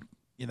 You don't,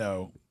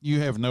 you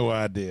have no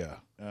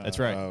idea. That's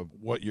right.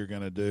 What you're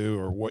going to do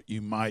or what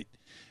you might.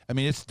 I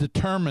mean, it's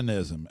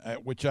determinism,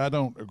 which I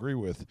don't agree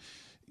with.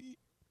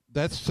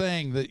 That's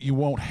saying that you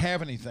won't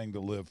have anything to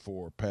live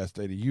for past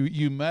 80.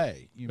 You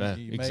may. You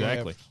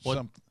exactly.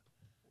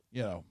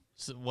 May have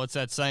So what's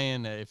that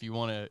saying? If you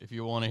want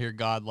to hear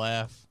God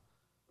laugh,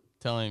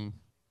 tell him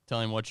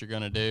what you're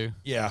going to do.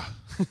 Yeah.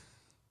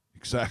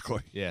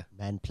 Exactly. Yeah.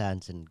 Man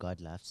plans and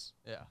God laughs.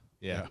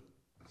 Yeah.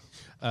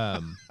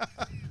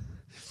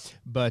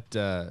 But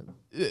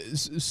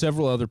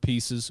several other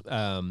pieces.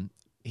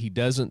 He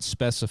doesn't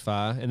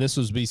specify, and this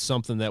would be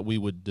something that we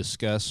would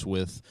discuss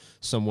with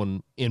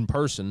someone in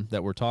person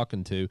that we're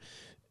talking to.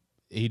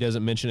 He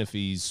doesn't mention if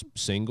he's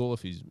single,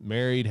 if he's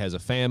married, has a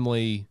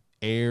family,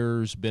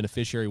 heirs,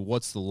 beneficiary.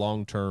 What's the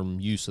long-term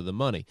use of the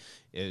money?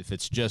 If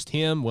it's just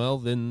him, well,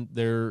 then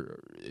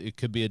it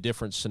could be a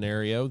different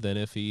scenario than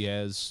if he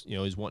has,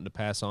 he's wanting to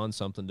pass on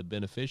something to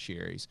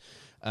beneficiaries.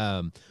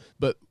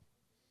 But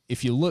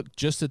if you look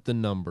just at the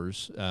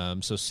numbers,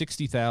 so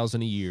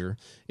 $60,000 a year,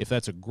 if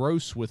that's a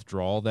gross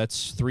withdrawal,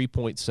 that's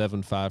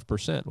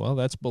 3.75%. Well,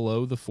 that's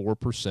below the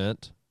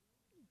 4%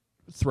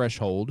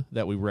 threshold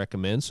that we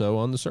recommend. So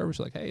on the surface,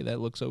 like, hey,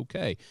 that looks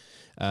okay.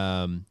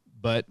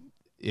 But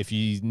if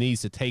he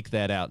needs to take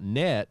that out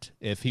net,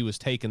 if he was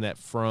taking that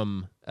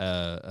from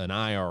an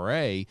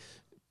IRA,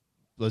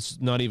 let's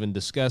not even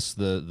discuss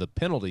the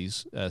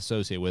penalties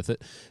associated with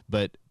it,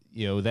 but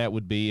that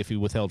would be if he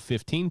withheld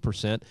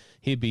 15%,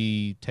 he'd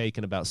be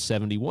taking about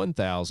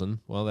 $71,000.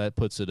 Well, that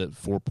puts it at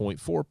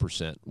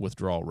 4.4%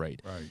 withdrawal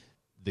rate. Right.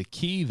 The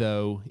key,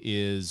 though,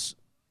 is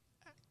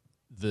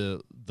the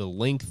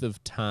length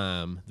of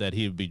time that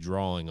he would be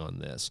drawing on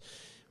this.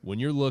 When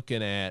you're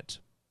looking at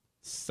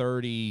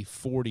 30,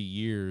 40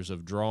 years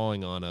of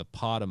drawing on a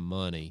pot of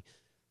money,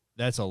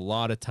 that's a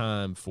lot of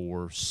time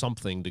for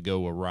something to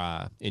go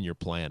awry in your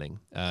planning.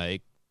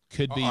 It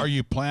could be. Are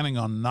you planning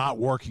on not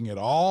working at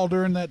all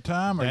during that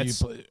time? Yeah,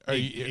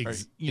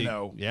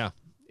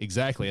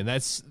 exactly. And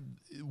that's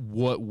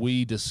what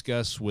we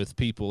discuss with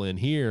people in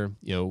here.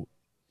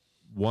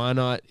 Why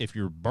not, if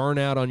you're burnt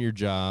out on your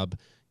job,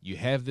 you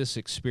have this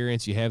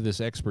experience, you have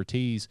this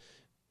expertise,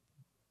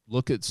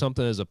 look at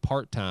something as a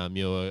part-time,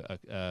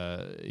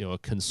 a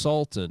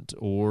consultant,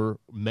 or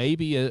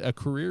maybe a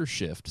career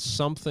shift,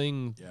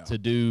 something to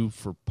do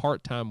for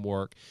part-time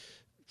work,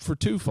 for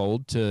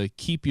twofold, to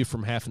keep you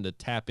from having to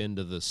tap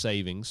into the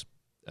savings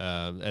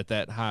at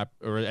that high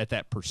or at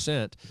that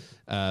percent,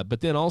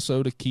 but then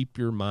also to keep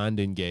your mind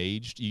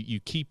engaged. You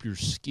keep your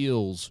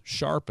skills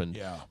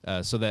sharpened,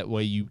 so that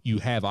way you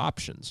have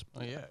options.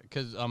 Oh, yeah,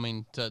 because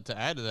to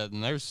add to that,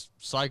 and there's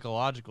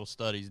psychological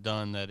studies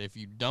done that if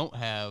you don't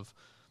have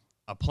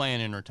a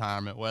plan in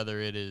retirement, whether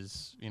it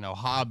is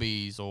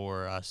hobbies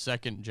or a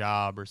second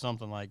job or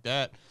something like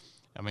that,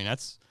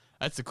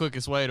 that's the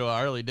quickest way to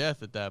an early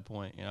death at that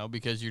point,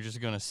 because you're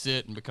just going to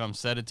sit and become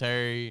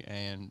sedentary,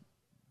 and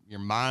your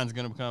mind's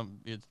going to become,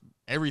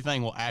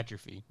 everything will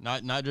atrophy,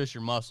 not just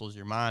your muscles,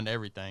 your mind,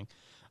 everything.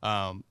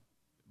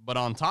 But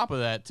on top of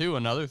that, too,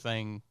 another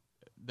thing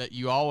that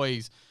you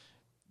always,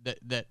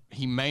 that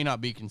he may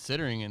not be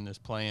considering in this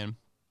plan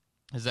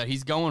is that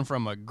he's going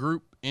from a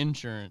group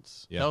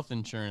insurance, health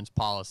insurance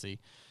policy,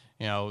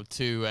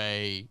 to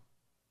a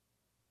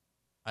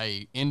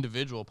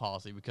individual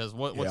policy, because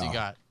what's he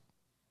got?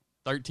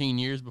 13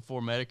 years before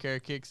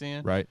Medicare kicks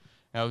in. Right.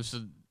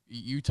 So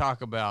you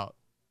talk about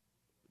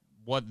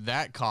what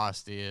that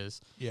cost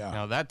is.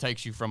 Yeah. That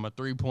takes you from a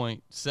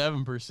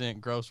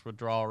 3.7% gross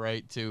withdrawal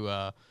rate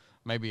to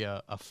maybe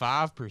a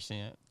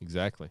 5%.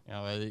 Exactly.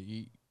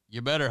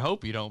 You better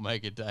hope you don't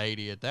make it to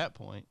 80 at that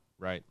point.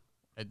 Right.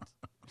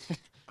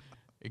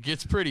 It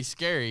gets pretty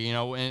scary,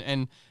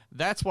 and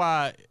that's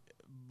why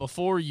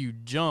before you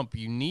jump,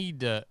 you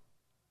need to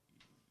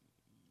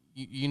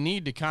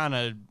kind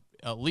of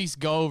at least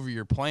go over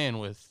your plan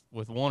with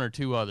one or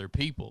two other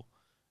people,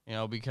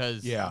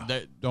 because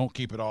don't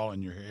keep it all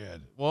in your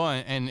head. Well,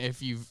 and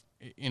if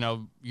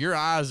your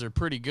eyes are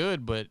pretty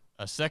good, but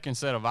a second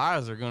set of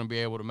eyes are going to be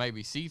able to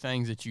maybe see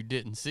things that you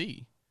didn't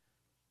see.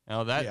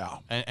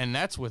 And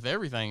that's with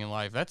everything in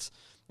life. That's,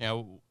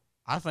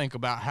 I think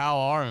about how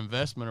our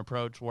investment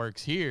approach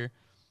works here.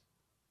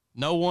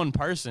 No one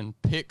person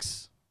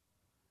picks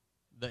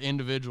the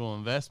individual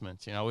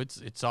investments.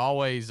 It's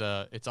always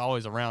a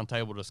round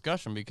table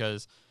discussion,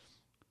 because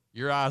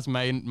your eyes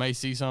may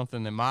see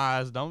something that my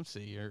eyes don't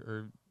see,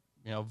 or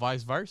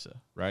vice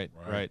versa. Right.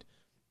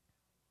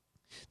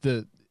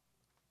 The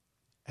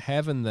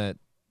having that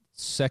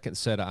second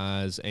set of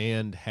eyes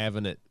and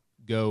having it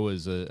go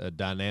as a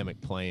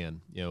dynamic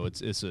plan,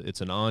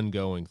 it's an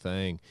ongoing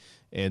thing.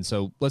 And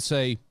so let's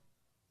say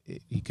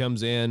he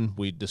comes in,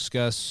 we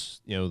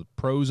discuss, the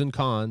pros and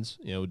cons,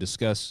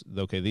 discuss,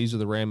 okay, these are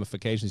the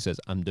ramifications. He says,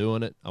 I'm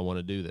doing it. I want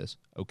to do this.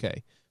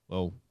 Okay.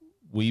 Well,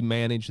 we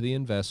manage the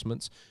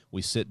investments.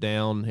 We sit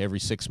down every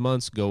 6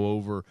 months, go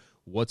over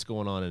what's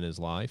going on in his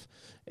life,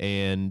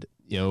 and,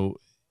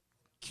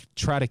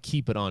 try to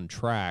keep it on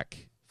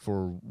track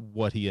for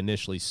what he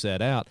initially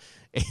set out.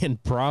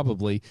 And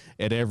probably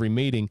at every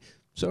meeting,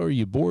 so are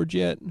you bored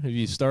yet? Have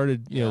you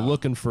started,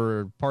 looking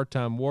for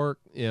part-time work?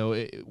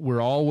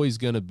 We're always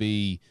going to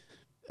be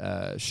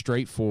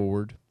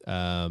straightforward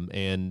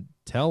and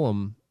tell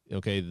them,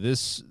 okay,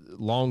 this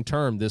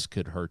long-term, this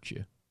could hurt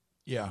you.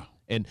 Yeah.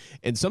 And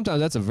sometimes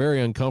that's a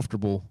very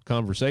uncomfortable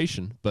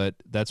conversation, but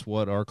that's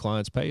what our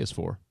clients pay us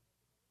for.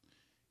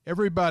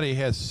 Everybody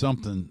has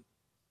something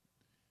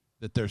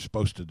that they're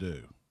supposed to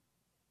do.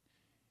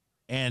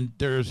 And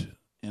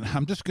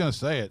I'm just going to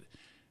say it,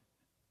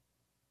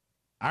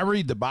 I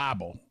read the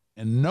Bible,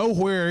 and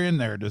nowhere in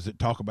there does it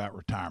talk about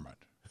retirement.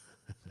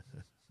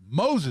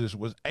 Moses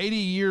was 80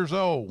 years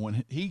old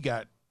when he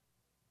got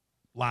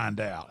lined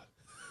out.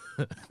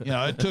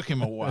 It took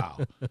him a while.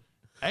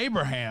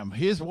 Abraham,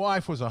 his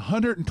wife was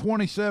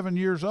 127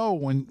 years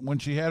old when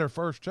she had her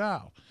first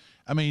child.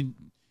 I mean,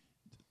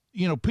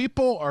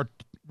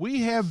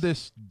 we have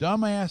this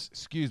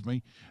dumbass,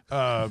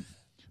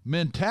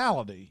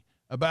 mentality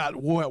about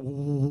what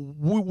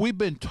we've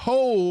been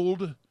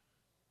told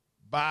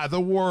by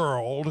the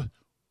world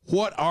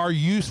what our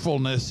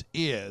usefulness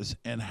is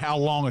and how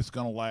long it's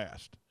going to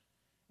last.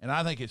 And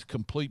I think it's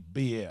complete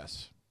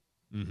BS.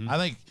 Mm-hmm. I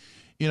think,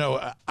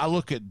 I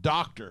look at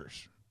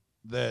doctors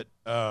that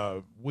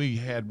we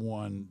had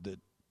one that,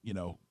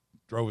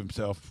 drove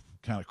himself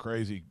kind of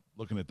crazy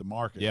looking at the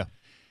market. Yeah.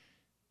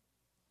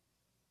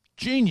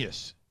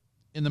 Genius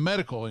in the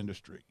medical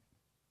industry.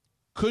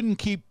 Couldn't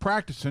keep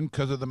practicing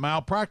because of the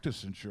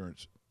malpractice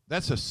insurance.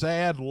 That's a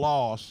sad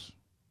loss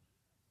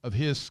of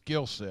his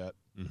skill set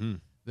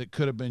that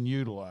could have been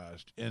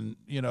utilized. And,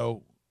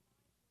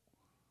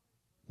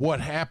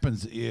 what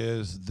happens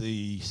is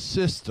the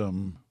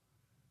system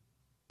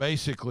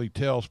basically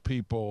tells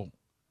people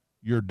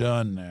you're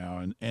done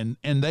now, and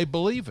they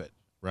believe it.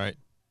 Right.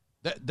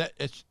 That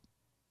it's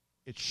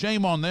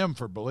shame on them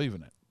for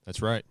believing it.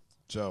 That's right.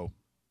 So,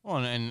 well,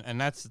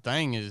 and that's the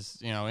thing is,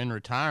 in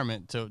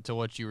retirement, to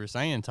what you were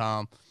saying,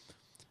 Tom,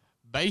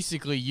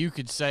 basically you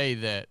could say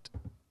that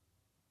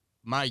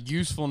my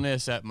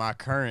usefulness at my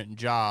current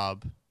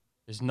job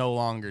is no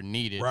longer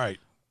needed. Right.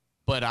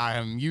 But I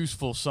am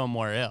useful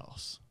somewhere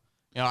else.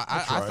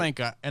 I think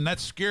and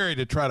that's scary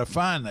to try to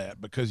find that,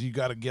 because you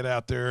got to get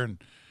out there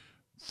and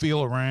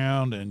feel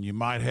around, and you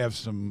might have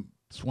some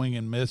swing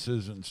and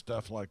misses and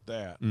stuff like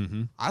that.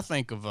 Mm-hmm. I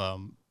think of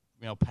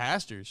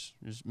pastors,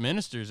 there's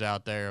ministers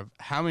out there, of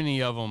how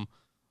many of them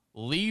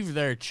leave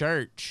their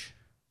church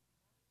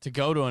to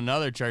go to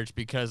another church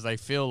because they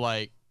feel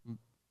like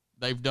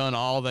they've done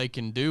all they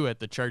can do at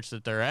the church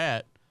that they're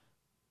at.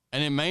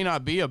 And it may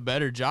not be a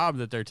better job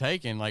that they're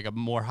taking, like a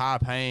more high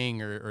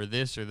paying or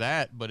this or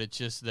that, but it's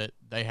just that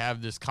they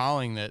have this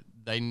calling that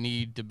they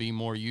need to be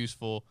more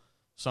useful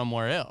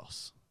somewhere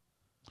else.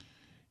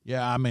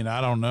 Yeah, I mean, I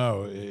don't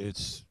know. It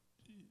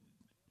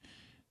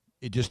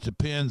just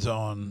depends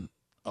on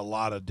a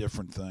lot of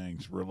different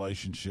things,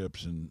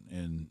 relationships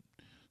and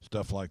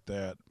stuff like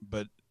that.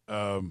 But,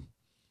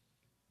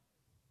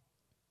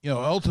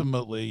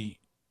 ultimately,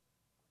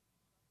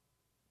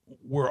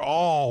 we're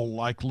all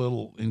like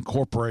little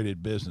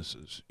incorporated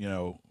businesses,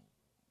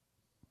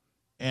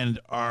 and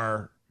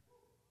our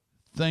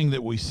thing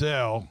that we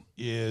sell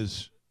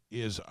is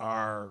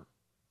our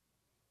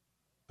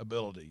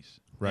abilities,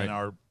 right,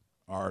 and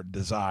our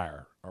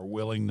desire, our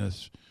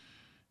willingness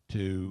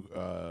to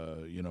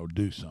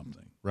do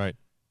something, right.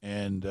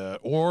 And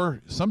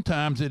or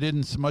sometimes it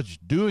isn't so much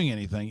doing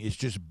anything, it's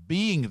just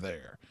being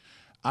there.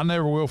 I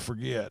never will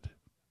forget,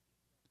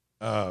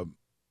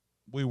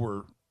 we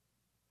were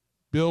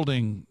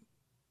building,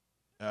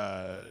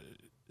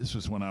 this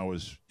was when I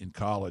was in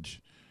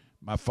college.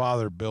 My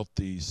father built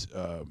these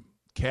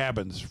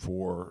cabins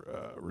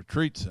for a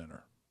retreat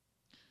center.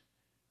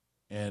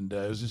 And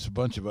it was just a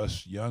bunch of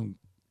us young.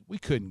 We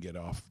couldn't get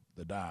off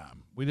the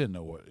dime. We didn't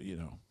know what,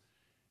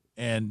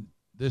 And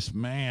this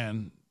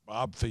man,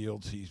 Bob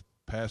Fields, he's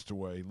passed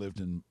away, lived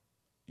in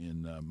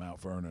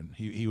Mount Vernon.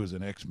 He was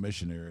an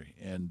ex-missionary.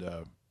 And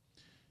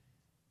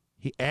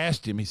he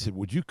asked him, he said,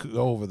 would you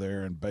go over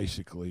there and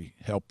basically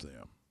help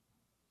them?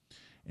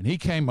 And he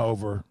came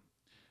over,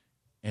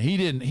 and he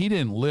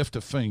didn't lift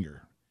a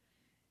finger.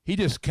 He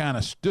just kind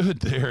of stood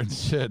there and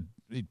said,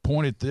 he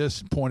pointed this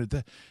and pointed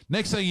that.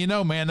 Next thing you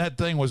know, man, that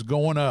thing was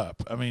going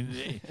up. I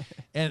mean,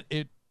 and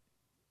it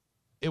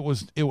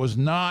was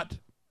not,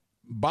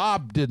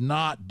 Bob did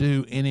not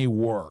do any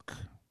work.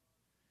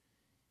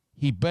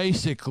 he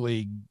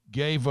basically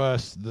gave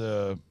us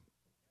the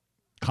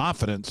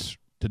confidence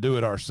to do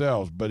it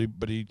ourselves, but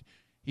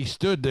he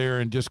stood there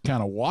and just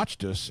kind of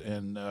watched us,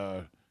 and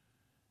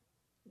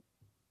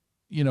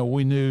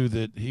we knew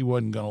that he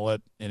wasn't going to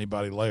let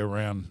anybody lay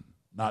around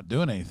not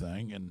doing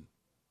anything, and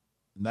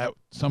that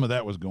some of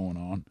that was going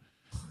on.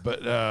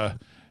 But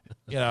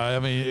I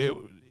mean, it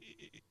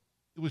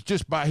was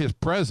just by his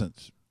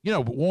presence.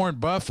 But Warren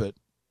Buffett,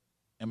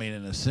 I mean,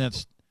 in a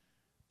sense,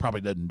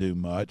 probably doesn't do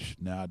much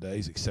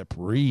nowadays except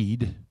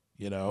read.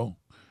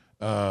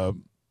 I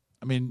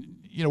mean,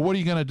 what are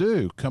you going to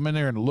do? Come in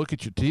there and look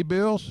at your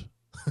T-bills?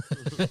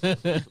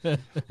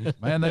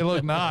 Man, they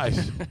look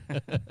nice.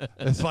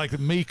 It's like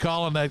me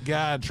calling that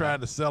guy and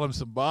trying to sell him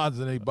some bonds,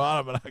 and he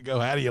bought them, and I go,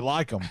 "How do you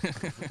like them?"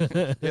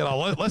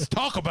 Let's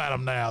talk about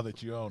them now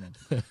that you own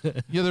them.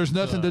 There's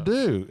nothing to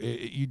do.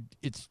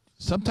 It's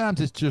sometimes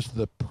it's just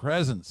the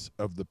presence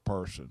of the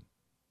person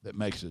that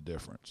makes a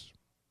difference.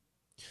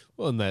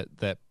 Well, and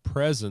that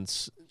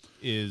presence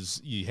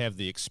is, you have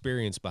the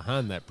experience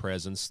behind that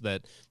presence.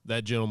 That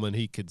gentleman,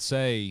 he could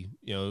say,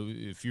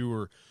 if you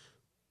were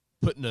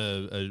putting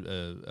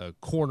a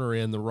corner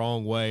in the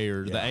wrong way,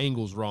 or the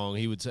angle's wrong,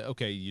 he would say,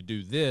 okay, you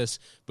do this,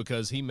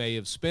 because he may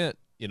have spent,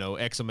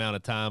 X amount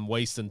of time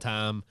wasting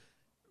time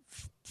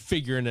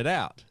figuring it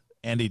out.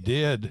 And he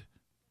did,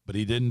 but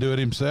he didn't do it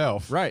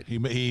himself. Right.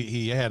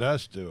 He had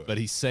us do it. But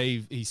he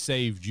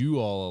saved you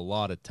all a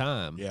lot of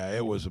time. Yeah,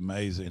 it was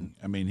amazing.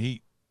 I mean,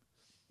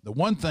 the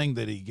one thing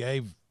that he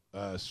gave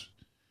us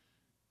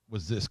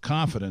was this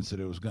confidence that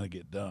it was going to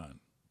get done,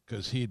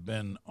 because he'd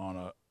been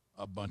on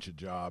a bunch of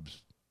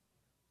jobs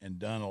and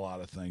done a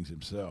lot of things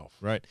himself.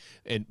 Right.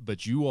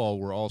 But you all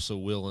were also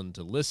willing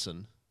to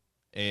listen,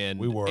 and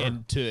we were,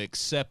 and to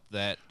accept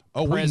that.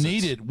 Oh,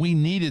 presence. we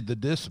needed the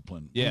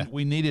discipline. Yeah.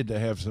 We needed to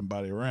have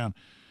somebody around.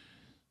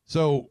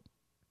 So,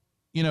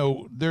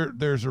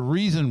 there's a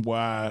reason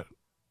why,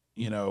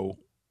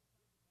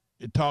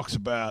 it talks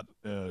about,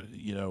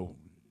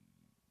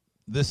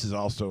 this is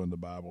also in the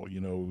Bible,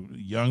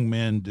 young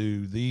men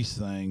do these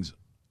things,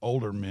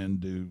 older men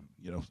do,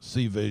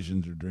 see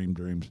visions or dream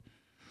dreams.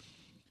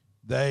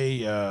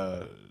 They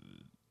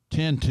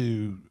tend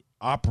to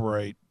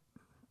operate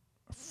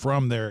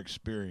from their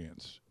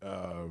experience.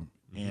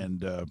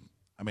 And,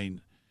 I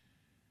mean,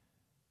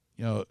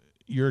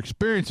 your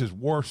experience is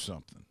worth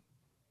something.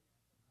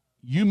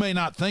 You may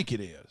not think it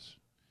is.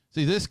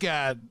 See, this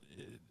guy,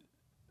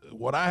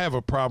 what I have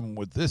a problem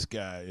with this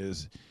guy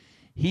is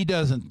he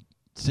doesn't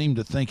seem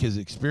to think his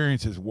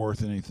experience is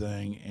worth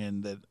anything,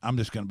 and that I'm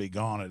just going to be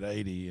gone at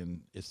 80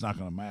 and it's not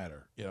going to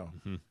matter.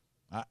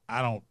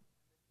 I don't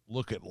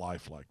look at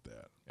life like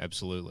that.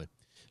 Absolutely.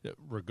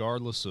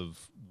 Regardless of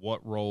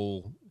what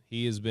role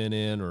he has been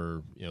in,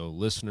 or,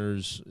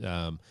 listeners,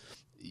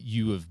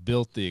 you have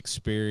built the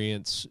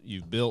experience,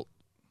 you've built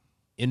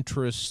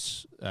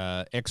interests,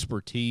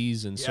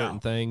 expertise in certain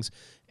things.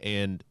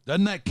 And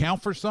doesn't that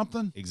count for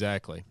something?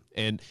 Exactly.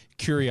 And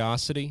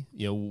curiosity,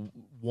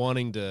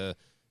 wanting to,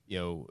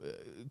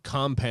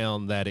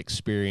 compound that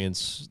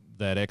experience,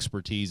 that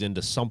expertise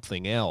into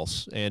something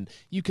else. And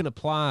you can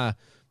apply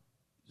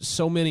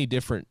so many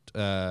different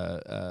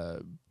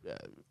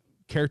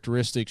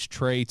characteristics,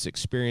 traits,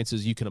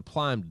 experiences. You can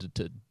apply them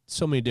to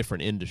so many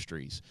different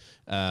industries.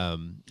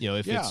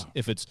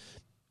 If it's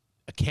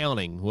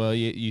accounting, well,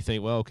 you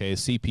think, well, okay,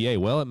 CPA.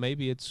 Well,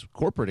 maybe it's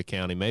corporate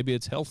accounting, maybe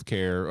it's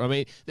healthcare. I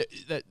mean,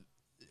 that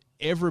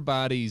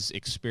everybody's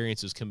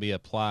experiences can be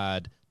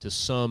applied to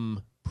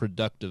some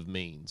productive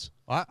means.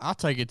 I'll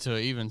take it to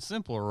an even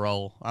simpler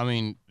role. I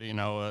mean,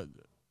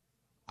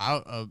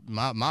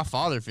 my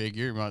father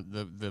figure,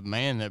 the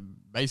man that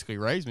basically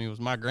raised me, was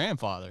my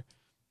grandfather.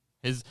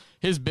 His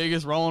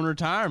biggest role in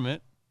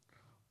retirement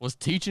was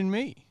teaching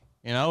me.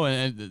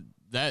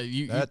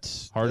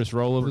 That's hardest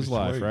role of his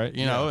life, right?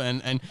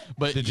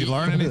 But did you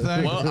learn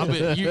anything? Well,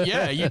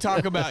 you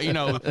talk about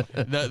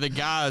the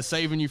guy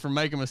saving you from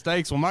making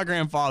mistakes. Well, my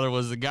grandfather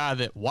was the guy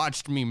that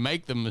watched me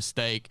make the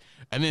mistake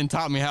and then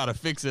taught me how to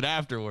fix it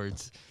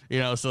afterwards.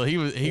 So he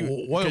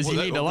because you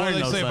need to learn. What do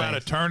they those say things. about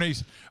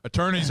attorneys?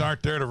 Attorneys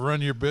aren't there to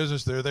run your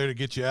business; they're there to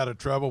get you out of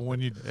trouble when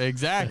you when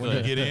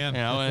you get in.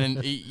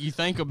 And you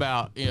think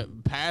about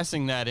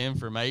passing that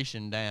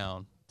information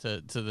down to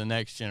the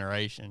next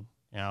generation.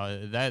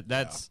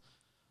 That's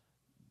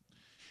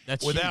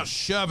without huge.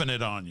 shoving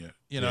it on you.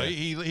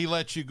 He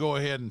lets you go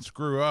ahead and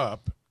screw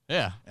up.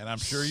 Yeah, and I'm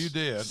sure you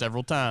did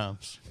several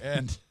times.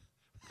 And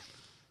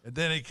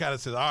then he kind of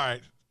says, "All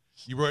right,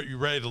 you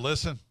ready to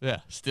listen?" Yeah,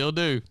 still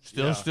do.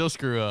 Still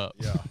screw up.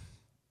 Yeah.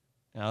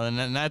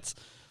 And that's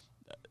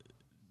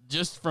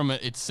just from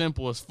its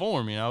simplest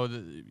form.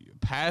 The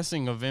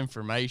passing of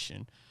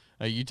information.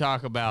 You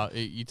talk about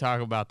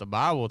the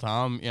Bible,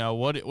 Tom.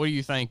 What do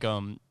you think?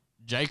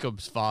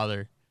 Jacob's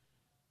father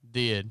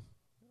did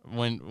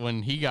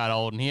when he got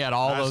old and he had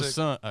all those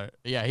sons.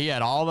 He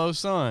had all those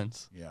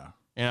sons.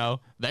 Yeah.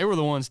 They were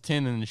the ones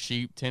tending the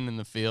sheep, tending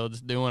the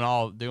fields, doing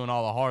all the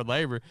hard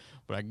labor.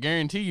 But I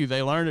guarantee you,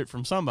 they learned it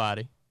from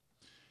somebody.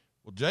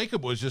 Well,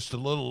 Jacob was just a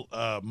little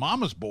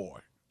mama's boy.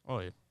 Oh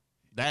yeah.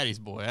 Daddy's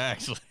boy,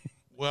 actually.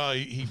 Well,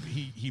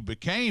 he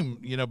became,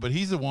 but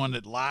he's the one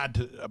that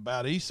lied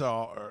about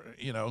Esau, or,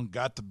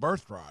 got the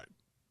birthright.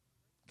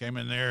 Came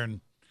in there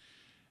and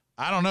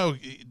I don't know.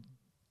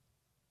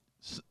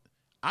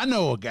 I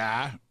know a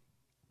guy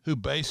who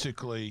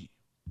basically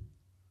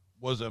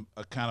was a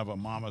kind of a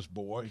mama's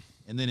boy,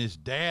 and then his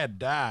dad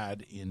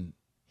died in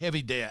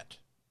heavy debt,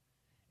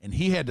 and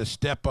he had to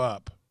step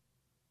up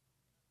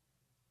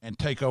and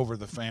take over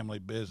the family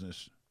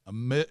business.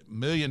 $1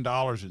 million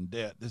in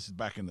debt. This is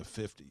back in the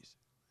 50s.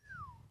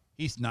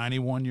 He's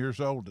 91 years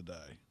old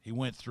today. He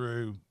went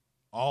through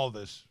all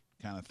this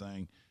kind of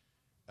thing.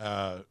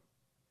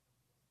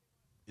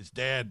 His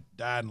dad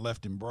died and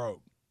left him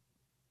broke,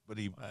 but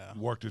he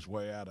worked his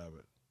way out of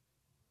it.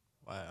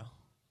 Wow.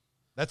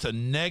 That's a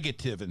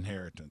negative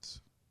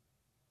inheritance.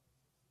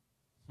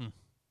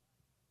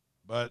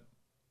 But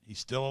he's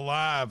still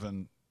alive,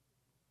 and,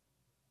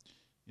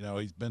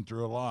 he's been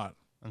through a lot.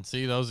 And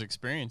see, those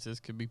experiences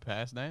could be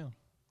passed down.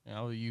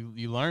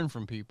 You learn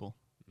from people.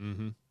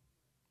 Mm-hmm.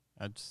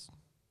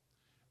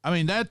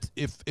 That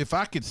if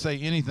I could say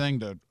anything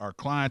to our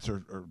clients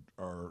or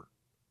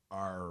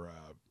our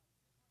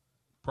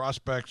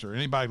prospects or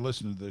anybody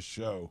listening to this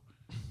show,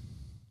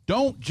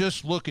 don't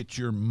just look at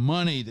your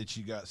money that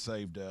you got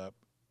saved up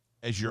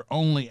as your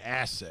only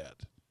asset.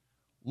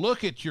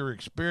 Look at your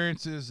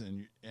experiences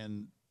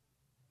and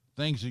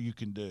things that you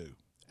can do.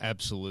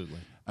 Absolutely.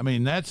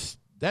 That's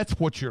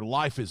what your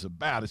life is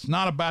about. It's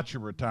not about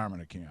your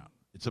retirement account.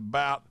 It's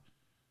about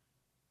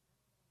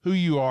who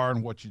you are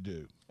and what you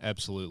do.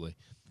 Absolutely.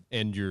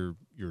 And your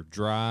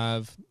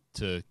drive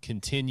to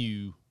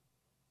continue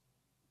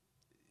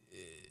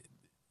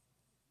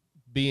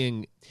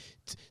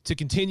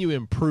continue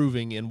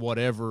improving in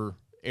whatever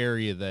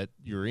area that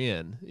you're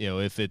in.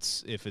 If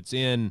it's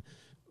in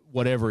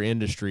whatever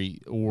industry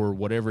or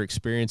whatever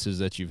experiences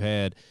that you've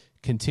had,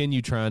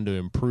 continue trying to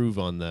improve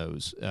on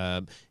those.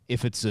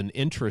 If it's an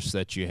interest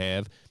that you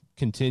have,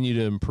 continue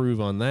to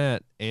improve on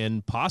that,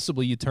 and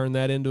possibly you turn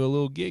that into a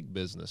little gig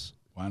business.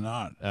 Why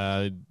not?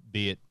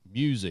 Be it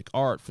music,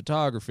 art,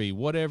 photography,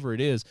 whatever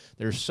it is.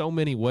 There's so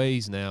many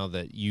ways now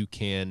that you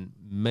can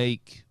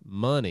make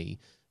money,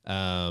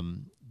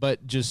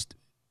 but just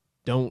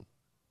don't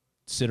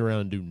sit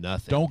around and do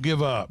nothing. Don't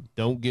give up.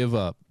 Don't give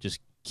up. Just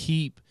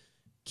keep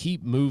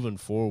moving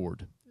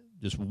forward,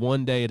 just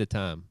one day at a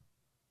time.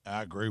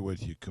 I agree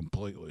with you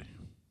completely.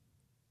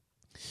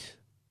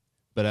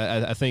 But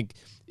I think,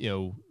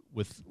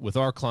 with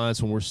our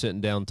clients, when we're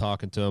sitting down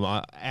talking to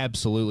them,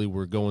 absolutely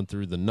we're going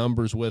through the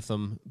numbers with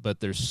them, but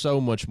there's so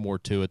much more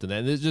to it than that.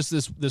 And there's just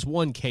this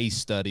one case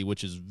study,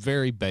 which is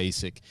very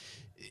basic.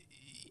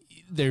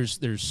 There's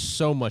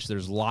so much,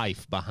 there's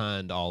life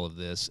behind all of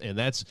this, and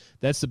that's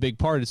the big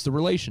part. It's the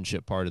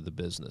relationship part of the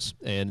business.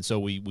 And so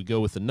we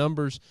go with the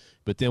numbers,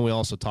 but then we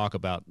also talk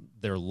about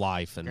their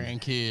life and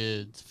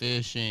grandkids,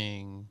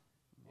 fishing.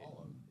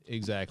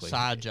 Exactly.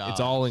 Side jobs.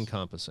 It's all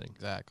encompassing.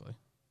 Exactly.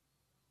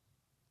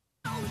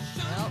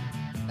 Well,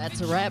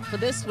 that's a wrap for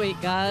this week,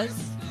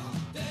 guys.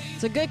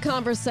 It's a good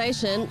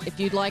conversation. If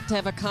you'd like to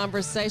have a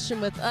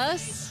conversation with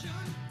us,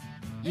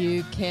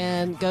 you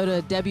can go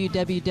to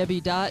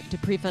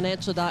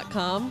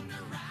www.dupreefinancial.com,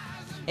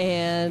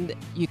 and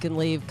you can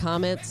leave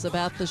comments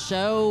about the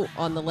show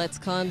on the Let's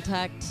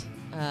Contact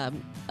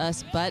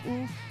Us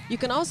button. You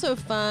can also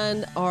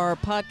find our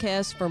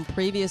podcast from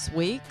previous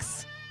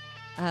weeks.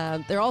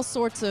 There are all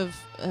sorts of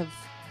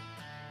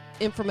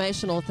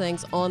informational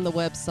things on the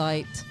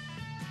website.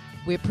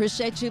 We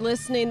appreciate you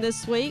listening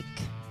this week.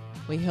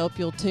 We hope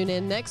you'll tune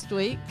in next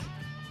week.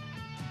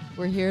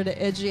 We're here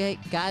to educate,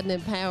 guide, and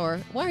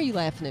empower. Why are you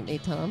laughing at me,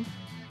 Tom?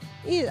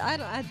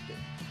 I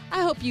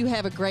hope you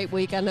have a great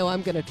week. I know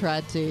I'm going to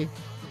try to.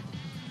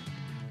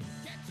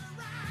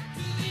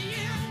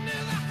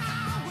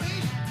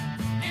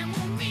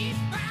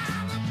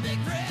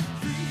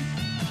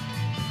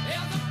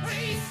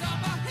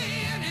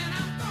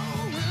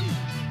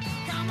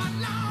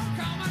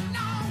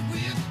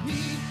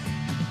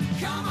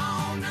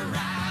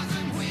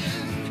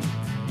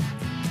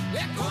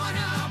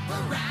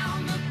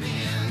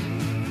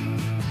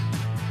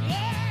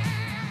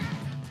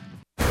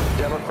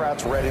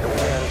 Democrats ready to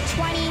win.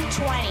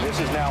 2020. This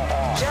is now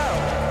on. Joe.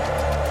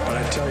 But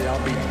I tell you,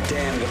 I'll be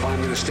damned if I'm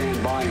going to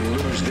stand by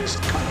and lose this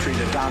country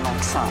to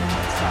Donald Trump.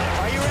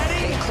 Are you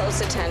ready? Pay close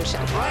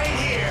attention. Right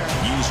here.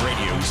 News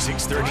Radio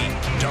 630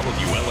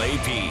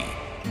 WLAP.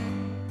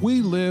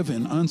 We live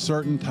in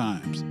uncertain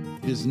times.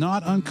 It is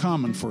not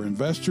uncommon for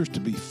investors to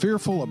be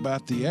fearful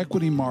about the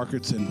equity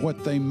markets and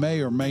what they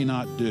may or may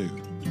not do.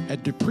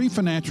 At Dupree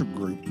Financial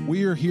Group,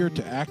 we are here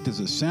to act as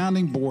a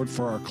sounding board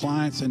for our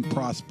clients and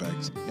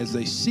prospects as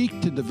they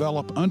seek to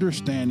develop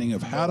understanding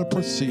of how to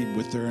proceed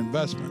with their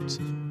investments.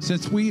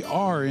 Since we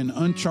are in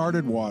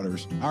uncharted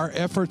waters, our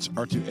efforts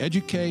are to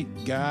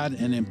educate, guide,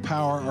 and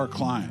empower our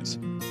clients.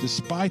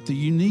 Despite the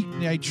unique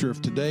nature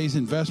of today's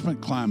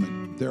investment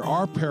climate, there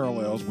are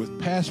parallels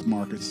with past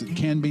markets that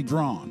can be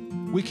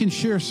drawn. We can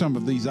share some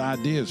of these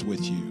ideas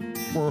with you.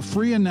 For a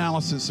free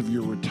analysis of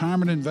your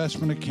retirement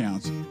investment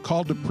accounts,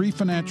 call Dupree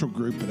Financial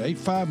Group at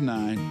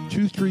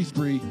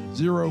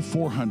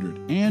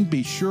 859-233-0400. And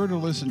be sure to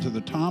listen to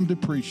the Tom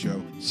Dupree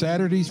Show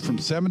Saturdays from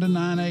 7 to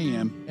 9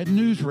 a.m. at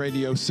News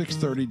Radio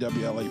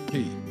 630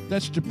 WLAP.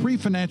 That's Dupree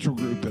Financial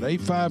Group at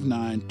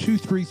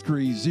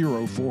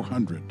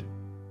 859-233-0400.